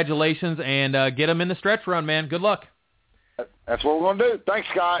congratulations, and get them in the stretch run, man. Good luck. That's what we're going to do. Thanks,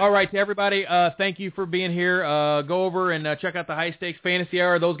 Scott. All right, to everybody, thank you for being here. Go over and check out the High Stakes Fantasy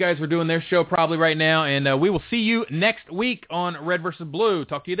Hour. Those guys are doing their show probably right now, and we will see you next week on Red versus Blue.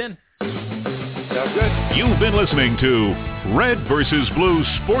 Talk to you then. Sounds good. You've been listening to Red versus Blue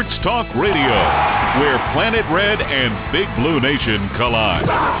Sports Talk Radio, where Planet Red and Big Blue Nation collide.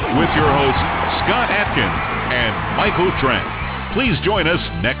 With your hosts, Scott Atkins and Michael Trent. Please join us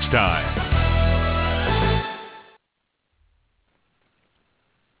next time.